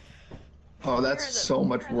 Oh, that's so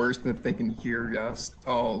much worse than if they can hear us.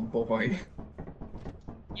 Oh boy.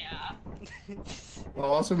 Yeah.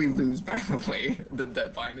 Well, also we lose, by the way. The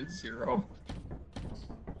deadline is 0.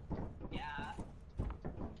 Yeah.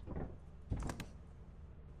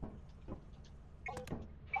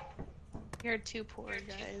 You're too poor,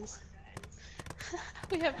 guys.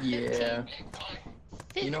 We have 15. Yeah.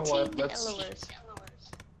 15 You know what, let's- followers.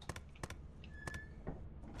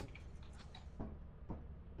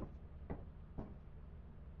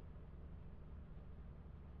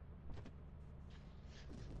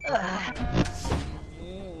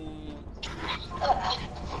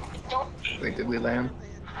 Wait, did we land?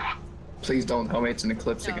 Please don't tell me it's an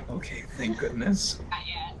eclipse again. Okay, thank goodness. Not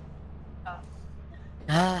yet.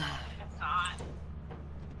 Ah. It's not.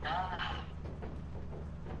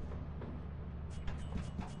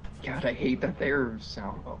 God, I hate that there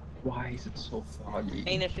sound. Oh, why is it so foggy?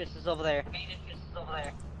 Mainistress is over there.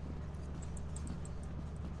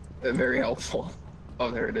 Very helpful.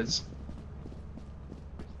 Oh, there it is.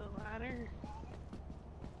 The ladder.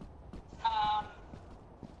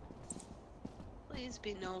 Please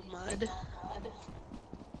be no mud. That's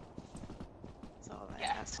all I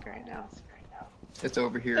ask right now. It's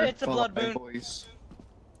over here. It's a Follow blood my moon. voice.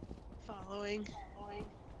 Following.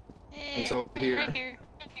 Hey, It's over right here. here.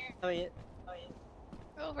 Oh yeah.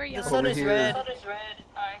 Over The yonder. sun Over is here. red. Oh,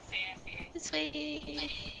 I see. This way.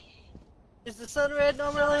 Is the sun red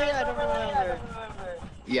normally? I don't remember.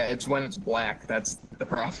 Yeah, it's when it's black. That's the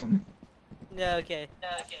problem. Yeah. Okay.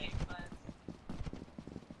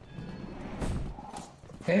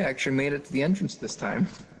 Hey, I actually made it to the entrance this time.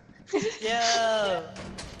 Yo!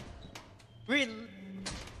 We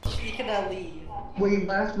cannot leave. Wait,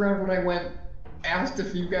 last round when I went, asked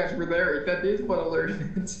if you guys were there, that is what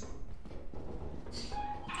alerted it.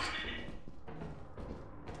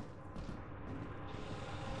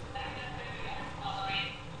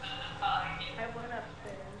 I went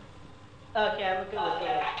upstairs. Okay, I'm good with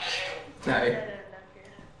it. Hi. Dead end up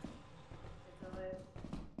here. It's a lit.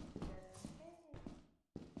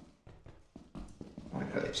 Oh, I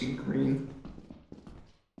thought I'd seen green.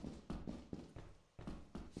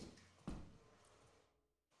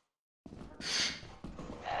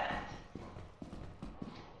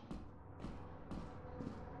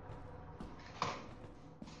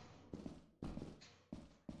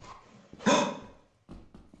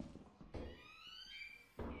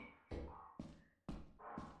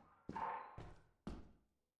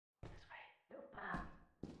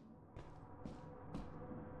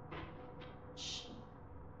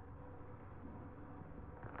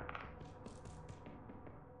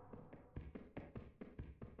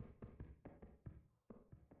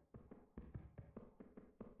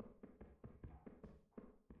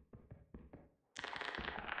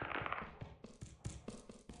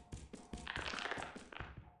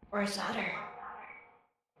 Where's Otter?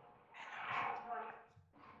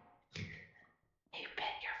 You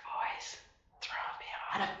bit your voice. Throw me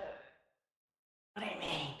off. What do you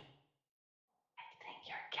mean? I think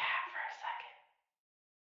you're a cat for a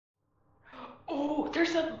second. Oh,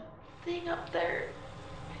 there's a thing up there.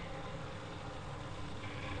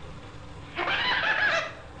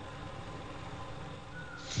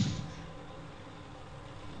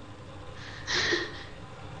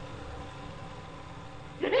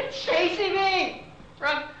 It's chasing me!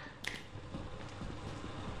 Run.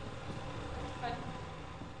 Run.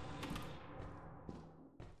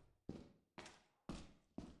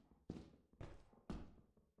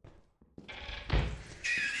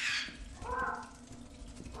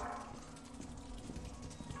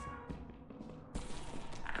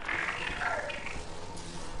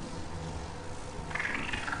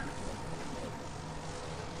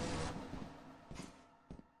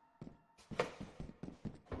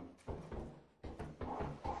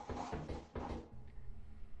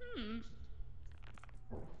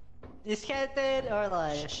 Is cat dead or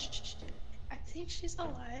alive? I think she's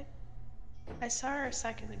alive. I saw her a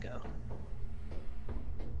second ago.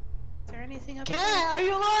 Is there anything up Cat, are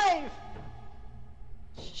you alive?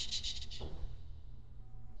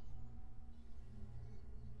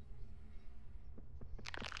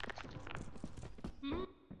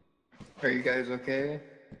 Are you guys okay?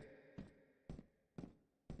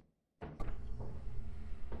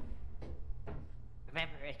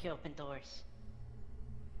 Remember, I can open doors.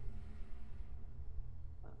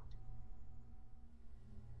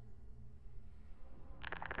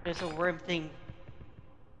 There's a worm thing.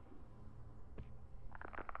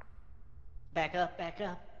 Back up, back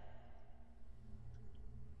up.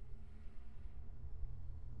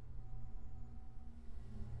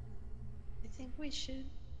 I think we should,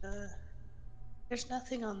 there's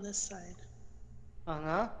nothing on this side. Oh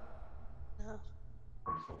no? No.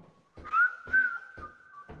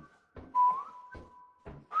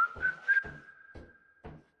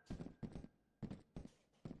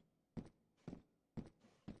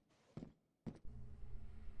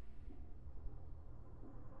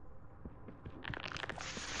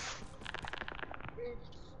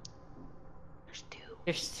 There's two.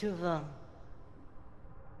 There's two of them.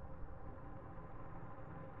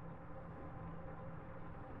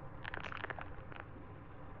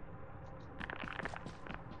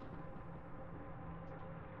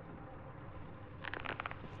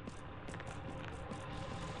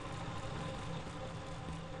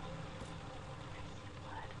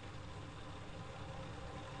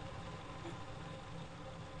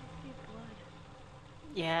 I see blood.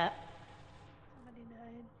 Yeah. Somebody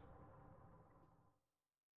died.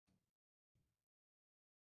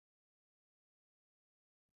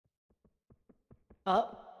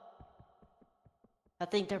 Oh. I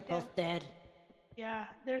think they're both dead. Yeah,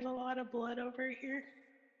 there's a lot of blood over here.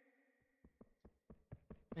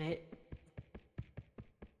 Wait.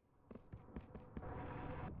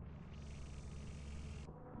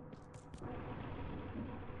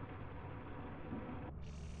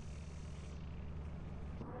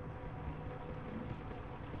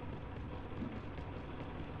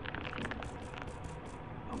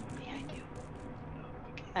 Oh, behind you. Oh,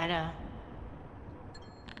 okay. I know.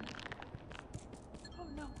 Oh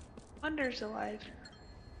no. Wonder's alive.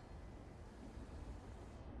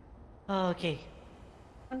 Oh, okay.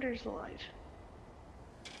 Wonder's alive.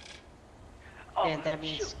 And that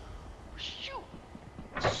means... Shoot!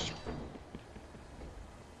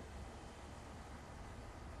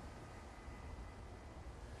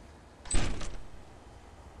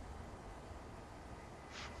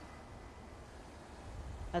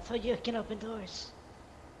 I told you I can open doors.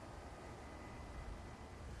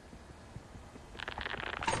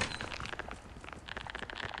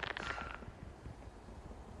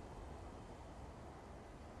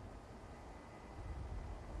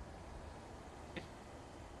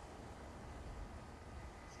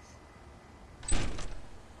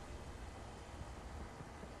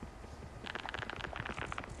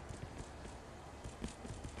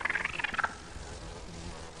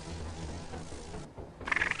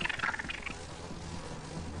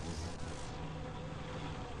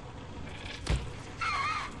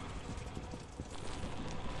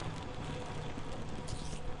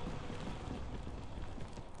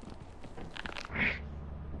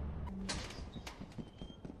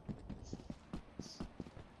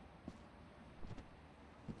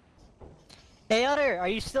 Hey Otter, are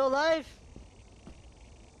you still alive?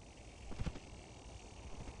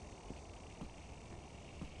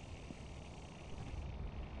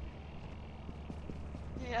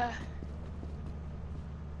 Yeah.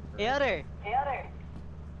 Hey Otter!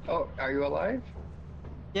 Oh, are you alive?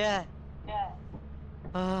 Yeah.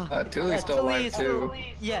 Tuli's still alive is too.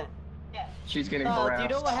 Yeah. She's getting Oh, harassed. do you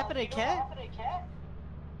know what happened to Cat?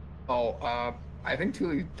 Oh, I think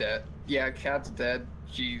Tuli's dead. Yeah, Cat's dead.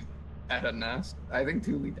 She's at a nest. I think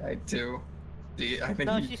Tuli died too. I think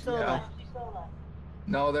No, he- she's still yeah. alive.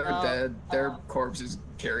 No, they're Oh. dead. Their corpses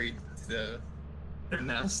carried to their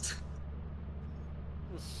nest.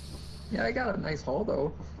 Yeah, I got a nice haul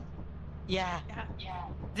though. Yeah.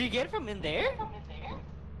 Do you get it from in there?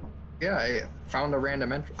 Yeah, I found a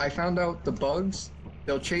random entry. I found out the bugs,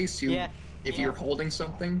 they'll chase you Yeah. if you're holding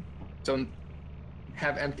something. So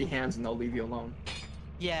have empty hands and they'll leave you alone.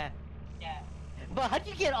 Yeah. But how'd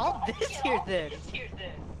you get all this here then?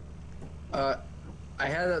 I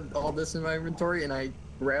had all this in my inventory and I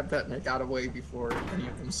grabbed that and I got away before any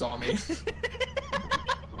of them saw me.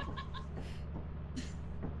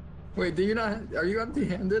 Wait, do you not? Are you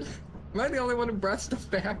empty-handed? Am I the only one who brought stuff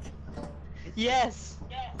back? Yes.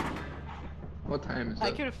 What time is it?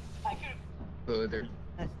 I could've. Oh,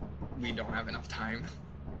 we don't have enough time.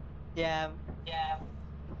 Yeah.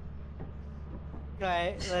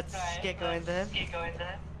 Alright, let's get going then.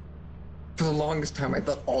 For the longest time, I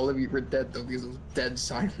thought all of you were dead though because it was dead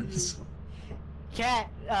silence. Cat,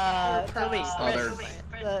 Tuli, Other.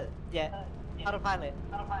 yeah, autopilot.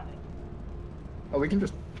 Oh, we can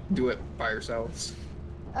just do it by ourselves.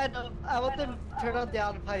 I know, I want them to turn on the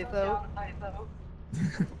autopilot though.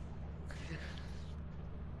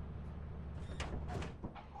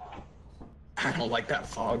 I don't like that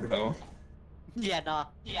fog though. Yeah, nah.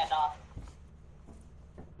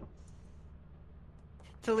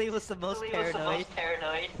 Tuli was the most paranoid.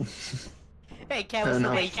 Hey, Cat was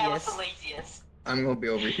the laziest. I'm gonna be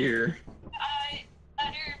over here.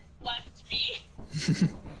 Utter left me.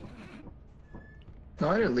 No,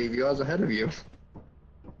 I didn't leave you. I was ahead of you.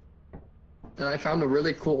 And I found a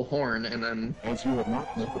really cool horn, and then As you have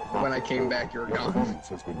not met the when I came back, you were your gone. performance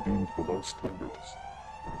has been deemed below standards.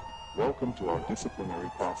 Welcome to our disciplinary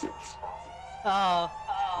process. Oh.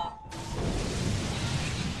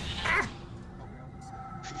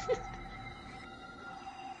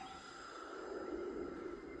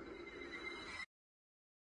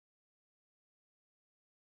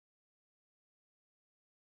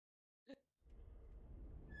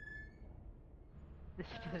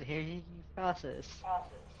 Disciplinary process.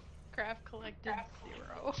 Craft collected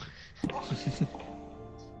 0.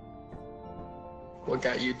 What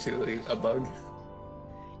got you to a bug?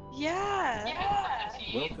 Yeah.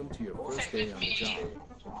 Welcome to your first day on the job.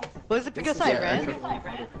 Was it because I Yeah, ran?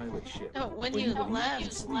 Autopilot ship. No, when you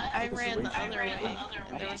left, I ran the other way,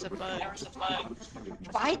 and there was a bug.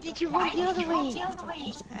 Why did you run the other way?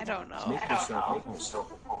 I don't know. Make yourself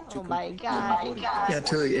equal. Oh my god. Yeah,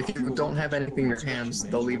 Tilly, if you don't have anything in your hands,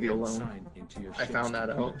 they'll leave you alone. I found that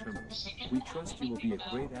out. We trust you will be a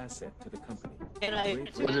great asset to the company. And I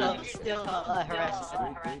Great still harassed.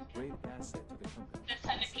 great asset to the company. The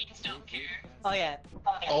centipedes don't care. Oh yeah.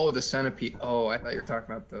 Oh, the centipede. Oh, I thought you were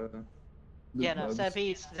talking about the. Yeah, no, bugs.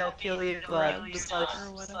 centipedes, they'll kill you, but Grubs bugs.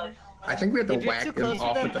 or whatever. I think we have to If you're whack too them close to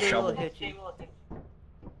off them, with the they will shovel. hit you.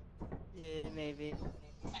 Yeah, maybe.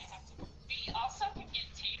 We also can get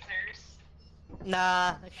tasers.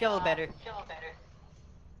 Nah, a shovel better.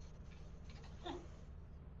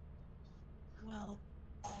 Well,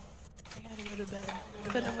 I gotta go to bed.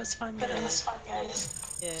 But it was fun, guys.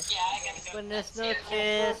 Yeah. Yeah, I gotta go. Buenas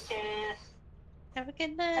noches. Have a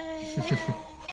good night.